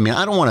this? I mean,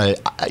 I don't want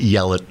to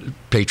yell at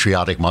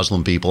patriotic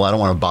Muslim people. I don't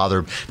want to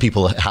bother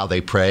people how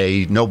they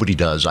pray. Nobody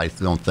does, I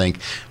don't think.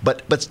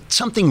 But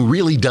something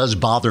really does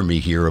bother me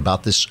here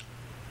about this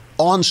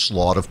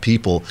onslaught of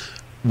people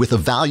with a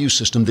value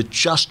system that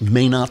just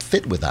may not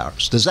fit with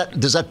ours. Does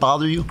that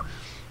bother you?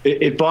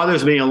 It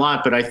bothers me a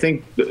lot, but I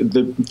think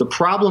the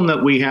problem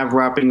that we have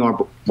wrapping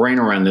our brain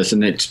around this,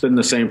 and it's been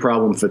the same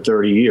problem for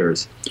 30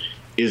 years,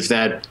 is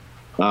that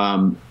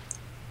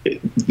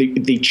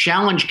the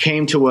challenge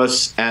came to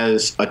us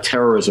as a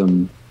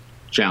terrorism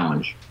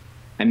challenge,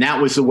 and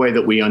that was the way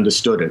that we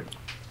understood it.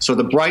 So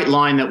the bright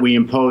line that we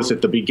imposed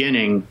at the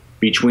beginning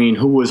between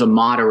who was a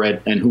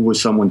moderate and who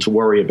was someone to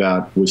worry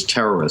about was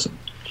terrorism.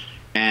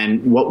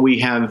 And what we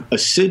have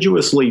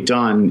assiduously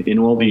done in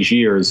all these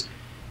years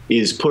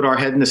is put our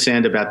head in the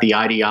sand about the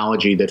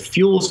ideology that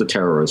fuels the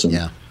terrorism,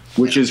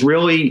 which is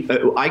really,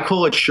 I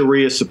call it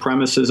Sharia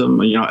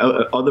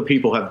supremacism. Other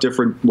people have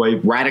different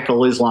ways.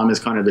 Radical Islam is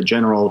kind of the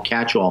general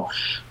catch-all.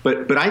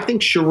 But I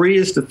think Sharia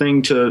is the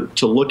thing to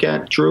look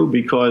at, Drew,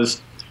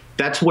 because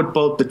that's what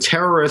both the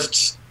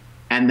terrorists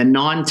and the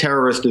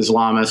non-terrorist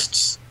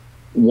Islamists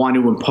want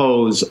to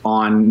impose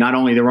on not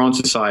only their own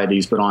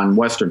societies, but on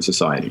Western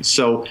societies.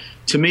 So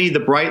to me, the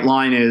bright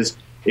line is,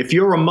 if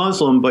you're a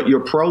Muslim, but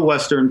you're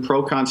pro-Western,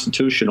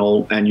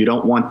 pro-constitutional, and you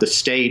don't want the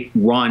state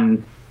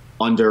run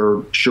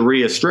under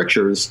Sharia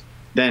strictures,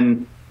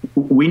 then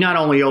we not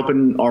only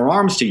open our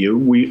arms to you,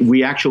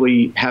 we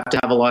actually have to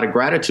have a lot of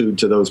gratitude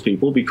to those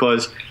people,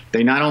 because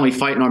they not only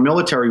fight in our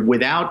military.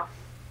 Without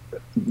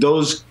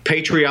those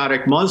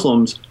patriotic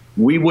Muslims,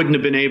 we wouldn't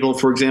have been able,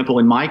 for example,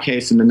 in my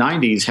case in the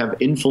 90s, have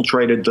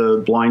infiltrated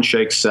the blind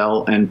sheikh's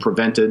cell and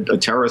prevented a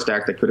terrorist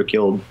act that could have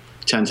killed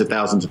tens of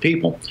thousands of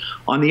people.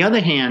 On the other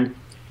hand,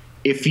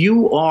 if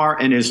you are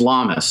an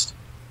Islamist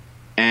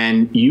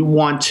and you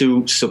want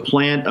to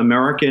supplant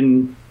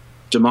American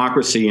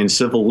democracy and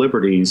civil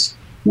liberties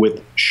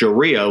with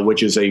Sharia,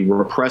 which is a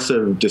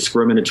repressive,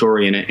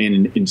 discriminatory,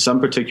 and in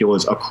some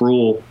particulars, a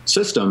cruel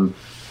system,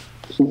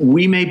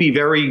 we may be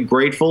very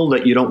grateful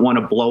that you don't want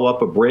to blow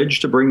up a bridge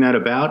to bring that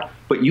about,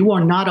 but you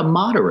are not a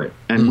moderate,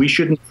 and we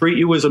shouldn't treat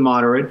you as a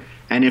moderate.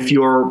 And if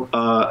you're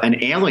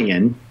an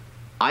alien,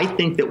 I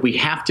think that we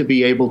have to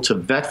be able to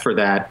vet for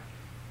that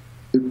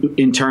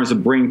in terms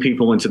of bringing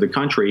people into the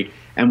country.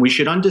 And we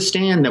should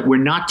understand that we're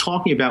not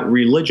talking about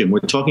religion.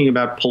 We're talking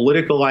about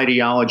political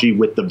ideology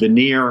with the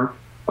veneer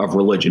of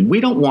religion. We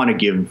don't want to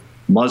give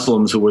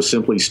Muslims who are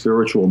simply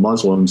spiritual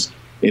Muslims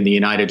in the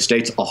United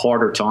States a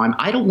harder time.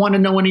 I don't want to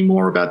know any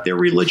more about their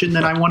religion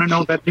than I want to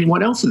know about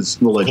anyone else's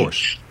religion.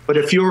 But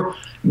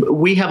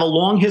we have a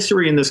long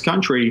history in this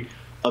country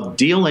of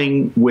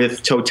dealing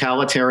with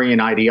totalitarian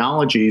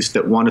ideologies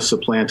that want to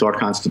supplant our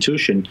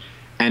Constitution.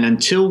 And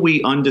until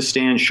we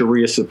understand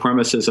Sharia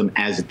supremacism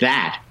as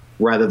that,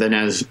 rather than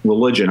as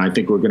religion, I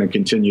think we're going to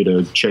continue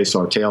to chase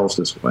our tails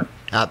this way.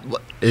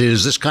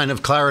 Is this kind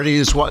of clarity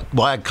is why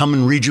I come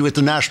and read you at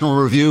the National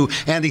Review?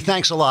 Andy,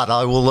 thanks a lot.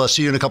 I will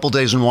see you in a couple of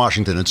days in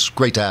Washington. It's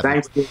great to have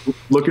you. Thanks.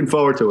 Looking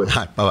forward to it.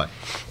 Hi, bye-bye.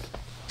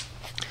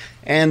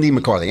 Andy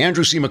McCarthy,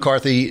 Andrew C.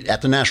 McCarthy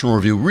at the National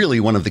Review, really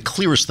one of the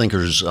clearest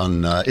thinkers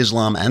on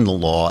Islam and the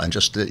law, and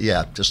just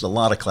a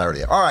lot of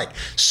clarity. All right,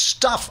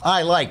 stuff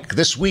I like.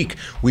 This week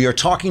we are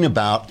talking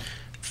about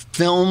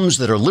films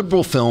that are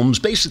liberal films,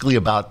 basically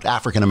about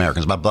African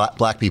Americans, about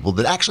black people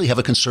that actually have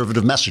a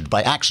conservative message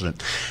by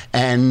accident.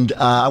 And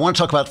I want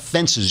to talk about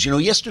Fences.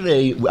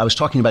 Yesterday I was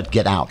talking about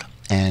Get Out,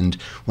 and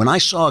when I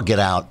saw Get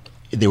Out,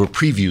 there were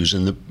previews,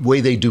 and the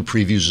way they do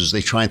previews is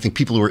they try and think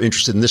people who are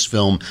interested in this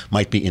film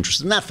might be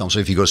interested in that film. So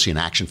if you go see an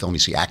action film, you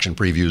see action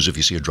previews. If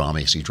you see a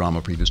drama, you see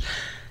drama previews.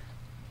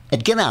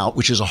 At Get Out,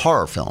 which is a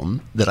horror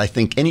film that I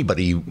think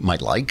anybody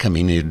might like. I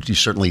mean,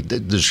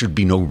 there should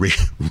be no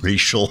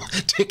racial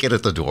ticket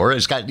at the door.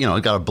 It's got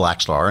a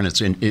black star, and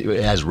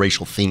it has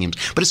racial themes,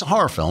 but it's a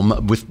horror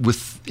film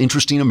with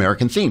interesting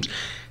American themes.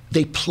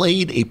 They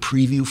played a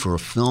preview for a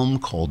film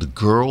called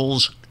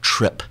Girls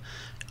Trip,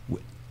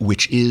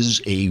 which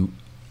is a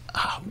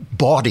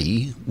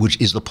bawdy,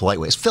 which is the polite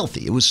way. It's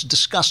filthy. It was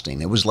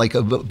disgusting. It was like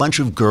a bunch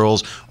of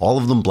girls, all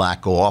of them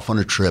black, go off on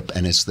a trip,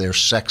 and it's their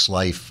sex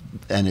life,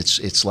 and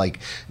it's like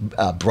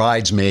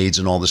bridesmaids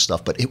and all this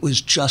stuff. But it was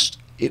just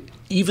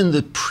even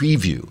the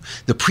preview,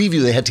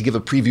 they had to give a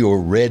preview a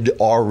red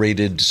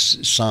R-rated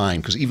sign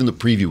because even the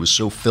preview was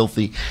so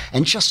filthy.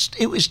 And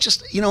it was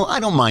just, I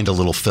don't mind a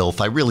little filth.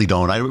 I really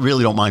don't. I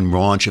really don't mind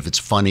raunch if it's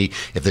funny,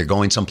 if they're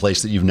going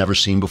someplace that you've never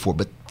seen before.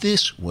 But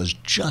this was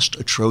just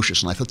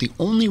atrocious. And I thought the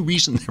only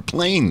reason they're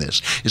playing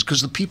this is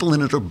because the people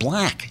in it are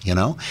black,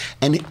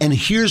 And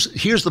here's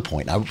the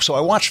point. So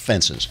I watched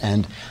Fences,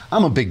 and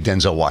I'm a big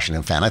Denzel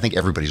Washington fan. I think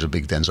everybody's a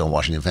big Denzel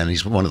Washington fan.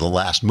 He's one of the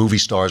last movie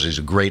stars. He's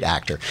a great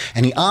actor.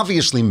 And he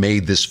obviously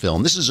made this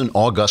film. This is an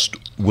August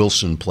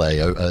Wilson play,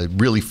 a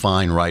really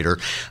fine writer.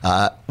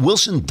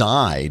 Wilson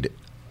died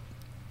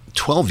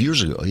 12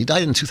 years ago. He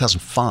died in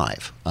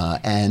 2005.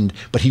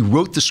 But he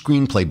wrote the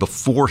screenplay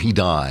before he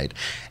died.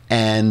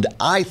 And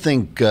I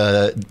think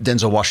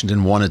Denzel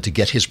Washington wanted to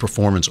get his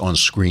performance on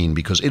screen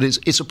because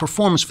it's a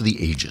performance for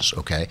the ages,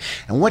 okay?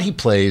 And what he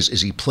plays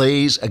is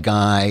a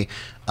guy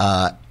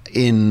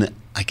in,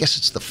 I guess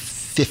it's the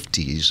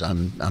 50s,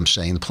 I'm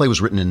saying. The play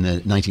was written in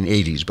the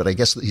 1980s, but I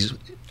guess he's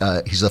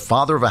the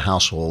father of a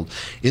household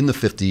in the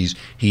 50s.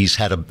 He's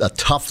had a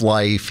tough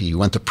life. He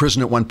went to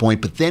prison at one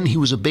point, but then he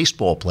was a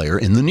baseball player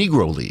in the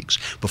Negro Leagues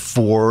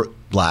before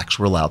blacks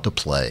were allowed to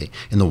play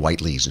in the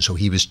white leagues. And so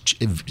he was,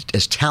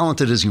 as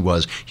talented as he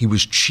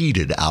was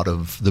cheated out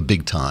of the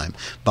big time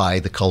by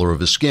the color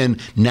of his skin.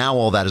 Now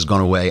all that has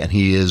gone away, and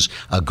he is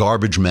a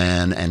garbage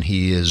man, and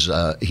he's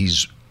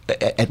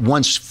at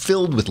once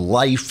filled with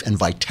life and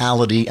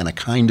vitality and a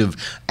kind of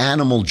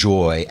animal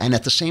joy, and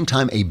at the same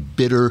time a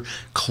bitter,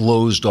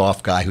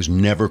 closed-off guy who's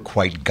never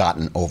quite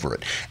gotten over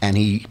it. And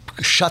he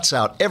shuts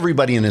out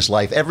everybody in his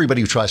life,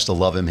 everybody who tries to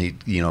love him.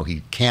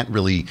 He can't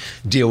really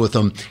deal with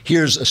them.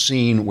 Here's a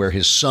scene where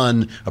his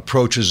son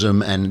approaches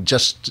him and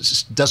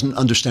just doesn't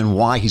understand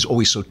why he's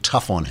always so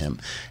tough on him.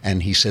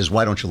 And he says,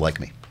 "Why don't you like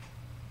me?"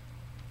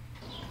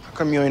 How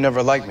come you ain't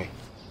never liked me?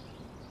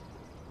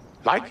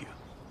 Like you?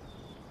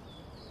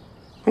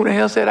 Who the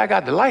hell said I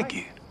got to like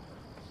you?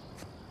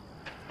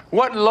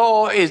 What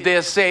law is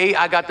there say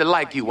I got to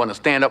like you? Want to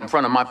stand up in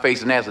front of my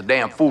face and ask a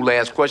damn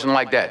fool-ass question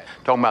like that?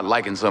 Talking about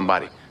liking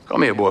somebody.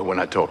 Come here, boy, when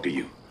I talk to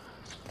you.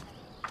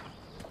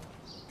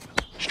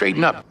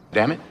 Straighten up,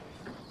 damn it.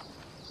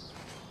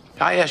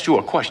 I asked you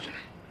a question.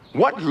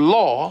 What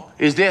law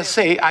is there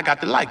say I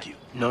got to like you?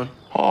 None.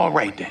 All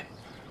right, then.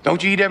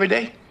 Don't you eat every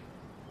day?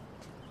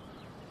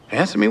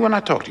 Answer me when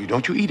I talk to you.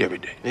 Don't you eat every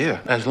day? Yeah.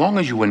 As long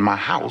as you in my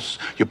house,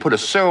 you put a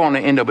sir on the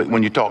end of it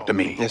when you talk to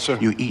me. Yes, sir.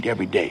 You eat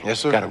every day.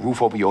 Yes, sir. Got a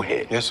roof over your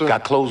head. Yes, sir.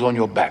 Got clothes on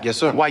your back. Yes,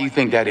 sir. Why you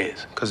think that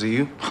is? Because of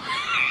you.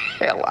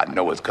 Hell, I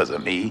know it's because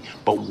of me.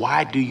 But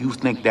why do you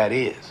think that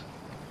is?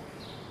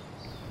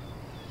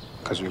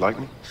 Because you like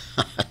me?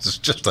 It's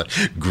just a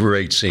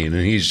great scene,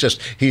 and he's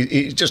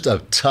just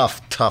a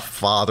tough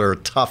father,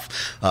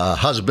 tough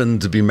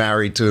husband to be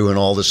married to, and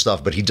all this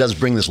stuff. But he does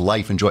bring this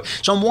life and joy.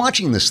 So I'm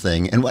watching this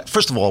thing, and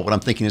first of all, what I'm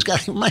thinking is, God,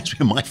 he reminds me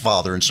of my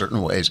father in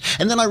certain ways.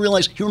 And then I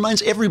realize he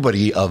reminds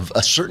everybody of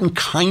a certain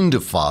kind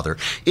of father.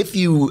 If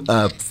you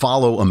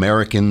follow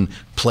American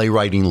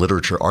playwriting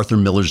literature, Arthur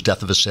Miller's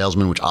Death of a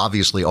Salesman, which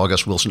obviously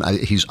August Wilson,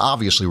 he's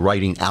obviously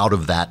writing out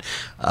of that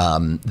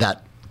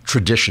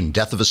tradition.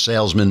 Death of a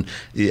Salesman,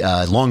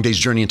 Long Day's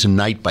Journey into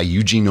Night by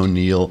Eugene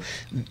O'Neill.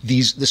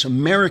 This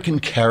American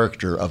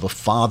character of a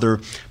father,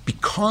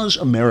 because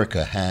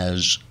America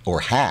has, or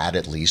had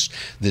at least,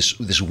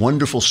 this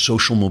wonderful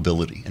social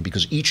mobility, and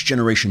because each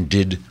generation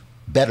did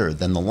better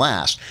than the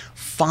last,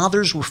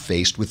 fathers were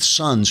faced with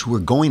sons who were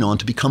going on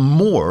to become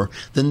more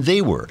than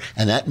they were.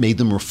 And that made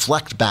them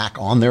reflect back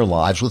on their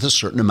lives with a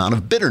certain amount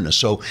of bitterness.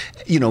 So,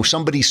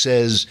 somebody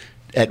says,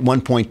 at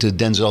one point to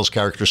Denzel's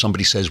character,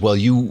 somebody says, well,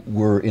 you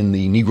were in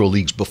the Negro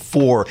Leagues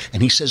before.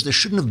 And he says there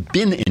shouldn't have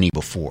been any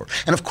before.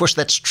 And of course,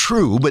 that's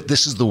true, but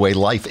this is the way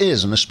life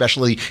is. And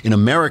especially in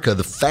America,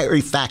 the very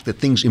fact that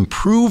things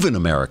improve in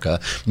America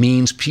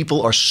means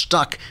people are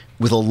stuck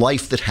with a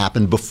life that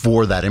happened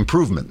before that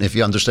improvement, if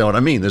you understand what I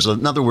mean.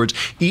 In other words,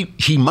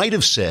 he might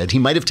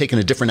have taken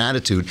a different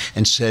attitude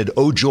and said,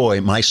 oh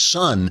joy, my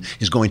son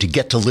is going to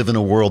get to live in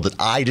a world that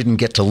I didn't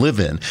get to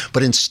live in.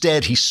 But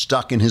instead, he's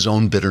stuck in his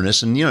own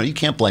bitterness. And, you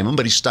can't blame him,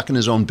 but he's stuck in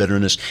his own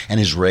bitterness and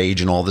his rage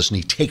and all this. And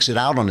he takes it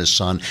out on his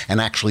son and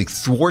actually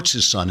thwarts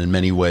his son in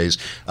many ways,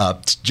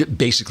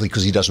 basically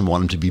because he doesn't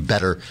want him to be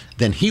better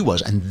than he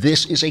was. And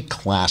this is a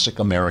classic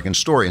American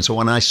story. And so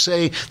when I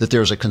say that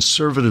there's a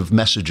conservative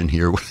message in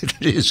here, what it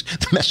it is.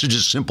 The message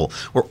is simple.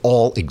 We're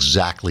all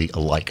exactly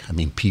alike. I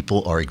mean,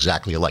 people are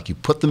exactly alike. You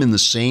put them in the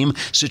same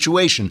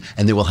situation,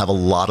 and they will have a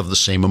lot of the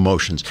same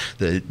emotions.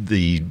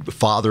 The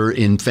father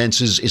in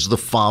Fences is the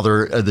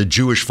father, the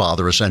Jewish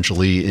father,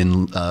 essentially,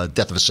 in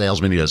Death of a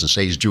Salesman. He doesn't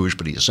say he's Jewish,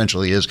 but he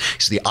essentially is.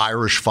 He's the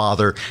Irish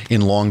father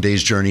in Long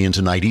Day's Journey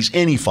into Night. He's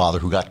any father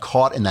who got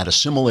caught in that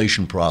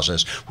assimilation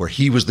process where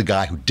he was the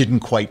guy who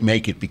didn't quite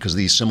make it because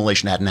the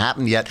assimilation hadn't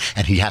happened yet,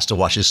 and he has to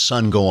watch his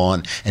son go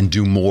on and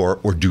do more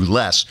or do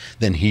less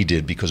than he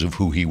did because of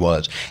who he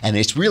was. And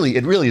it's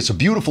a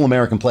beautiful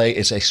American play.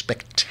 It's a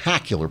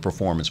spectacular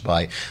performance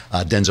by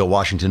Denzel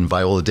Washington.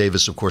 Viola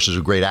Davis, of course, is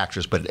a great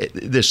actress, but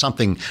there's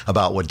something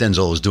about what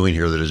Denzel is doing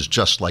here that is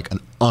just like an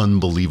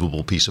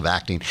unbelievable piece of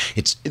acting.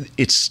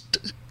 It's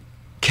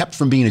kept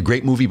from being a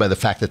great movie by the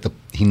fact that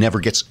he never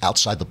gets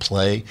outside the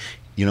play.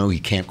 You know, he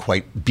can't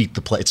quite beat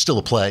the play. It's still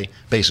a play,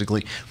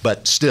 basically,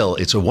 but still,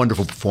 it's a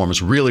wonderful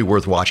performance, really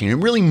worth watching,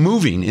 and really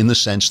moving in the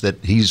sense that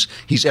he's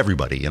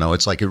everybody. You know,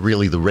 it's like the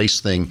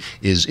race thing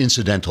is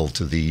incidental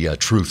to the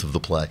truth of the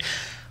play.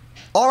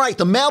 All right,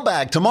 the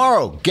mailbag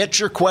tomorrow. Get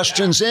your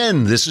questions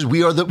in.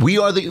 We are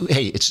the.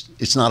 Hey,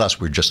 it's not us.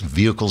 We're just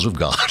vehicles of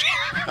God.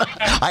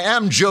 I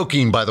am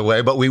joking, by the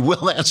way, but we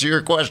will answer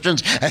your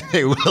questions, and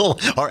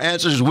our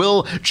answers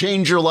will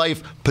change your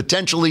life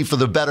potentially for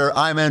the better.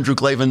 I'm Andrew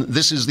Klavan.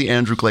 This is the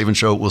Andrew Klavan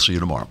Show. We'll see you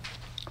tomorrow.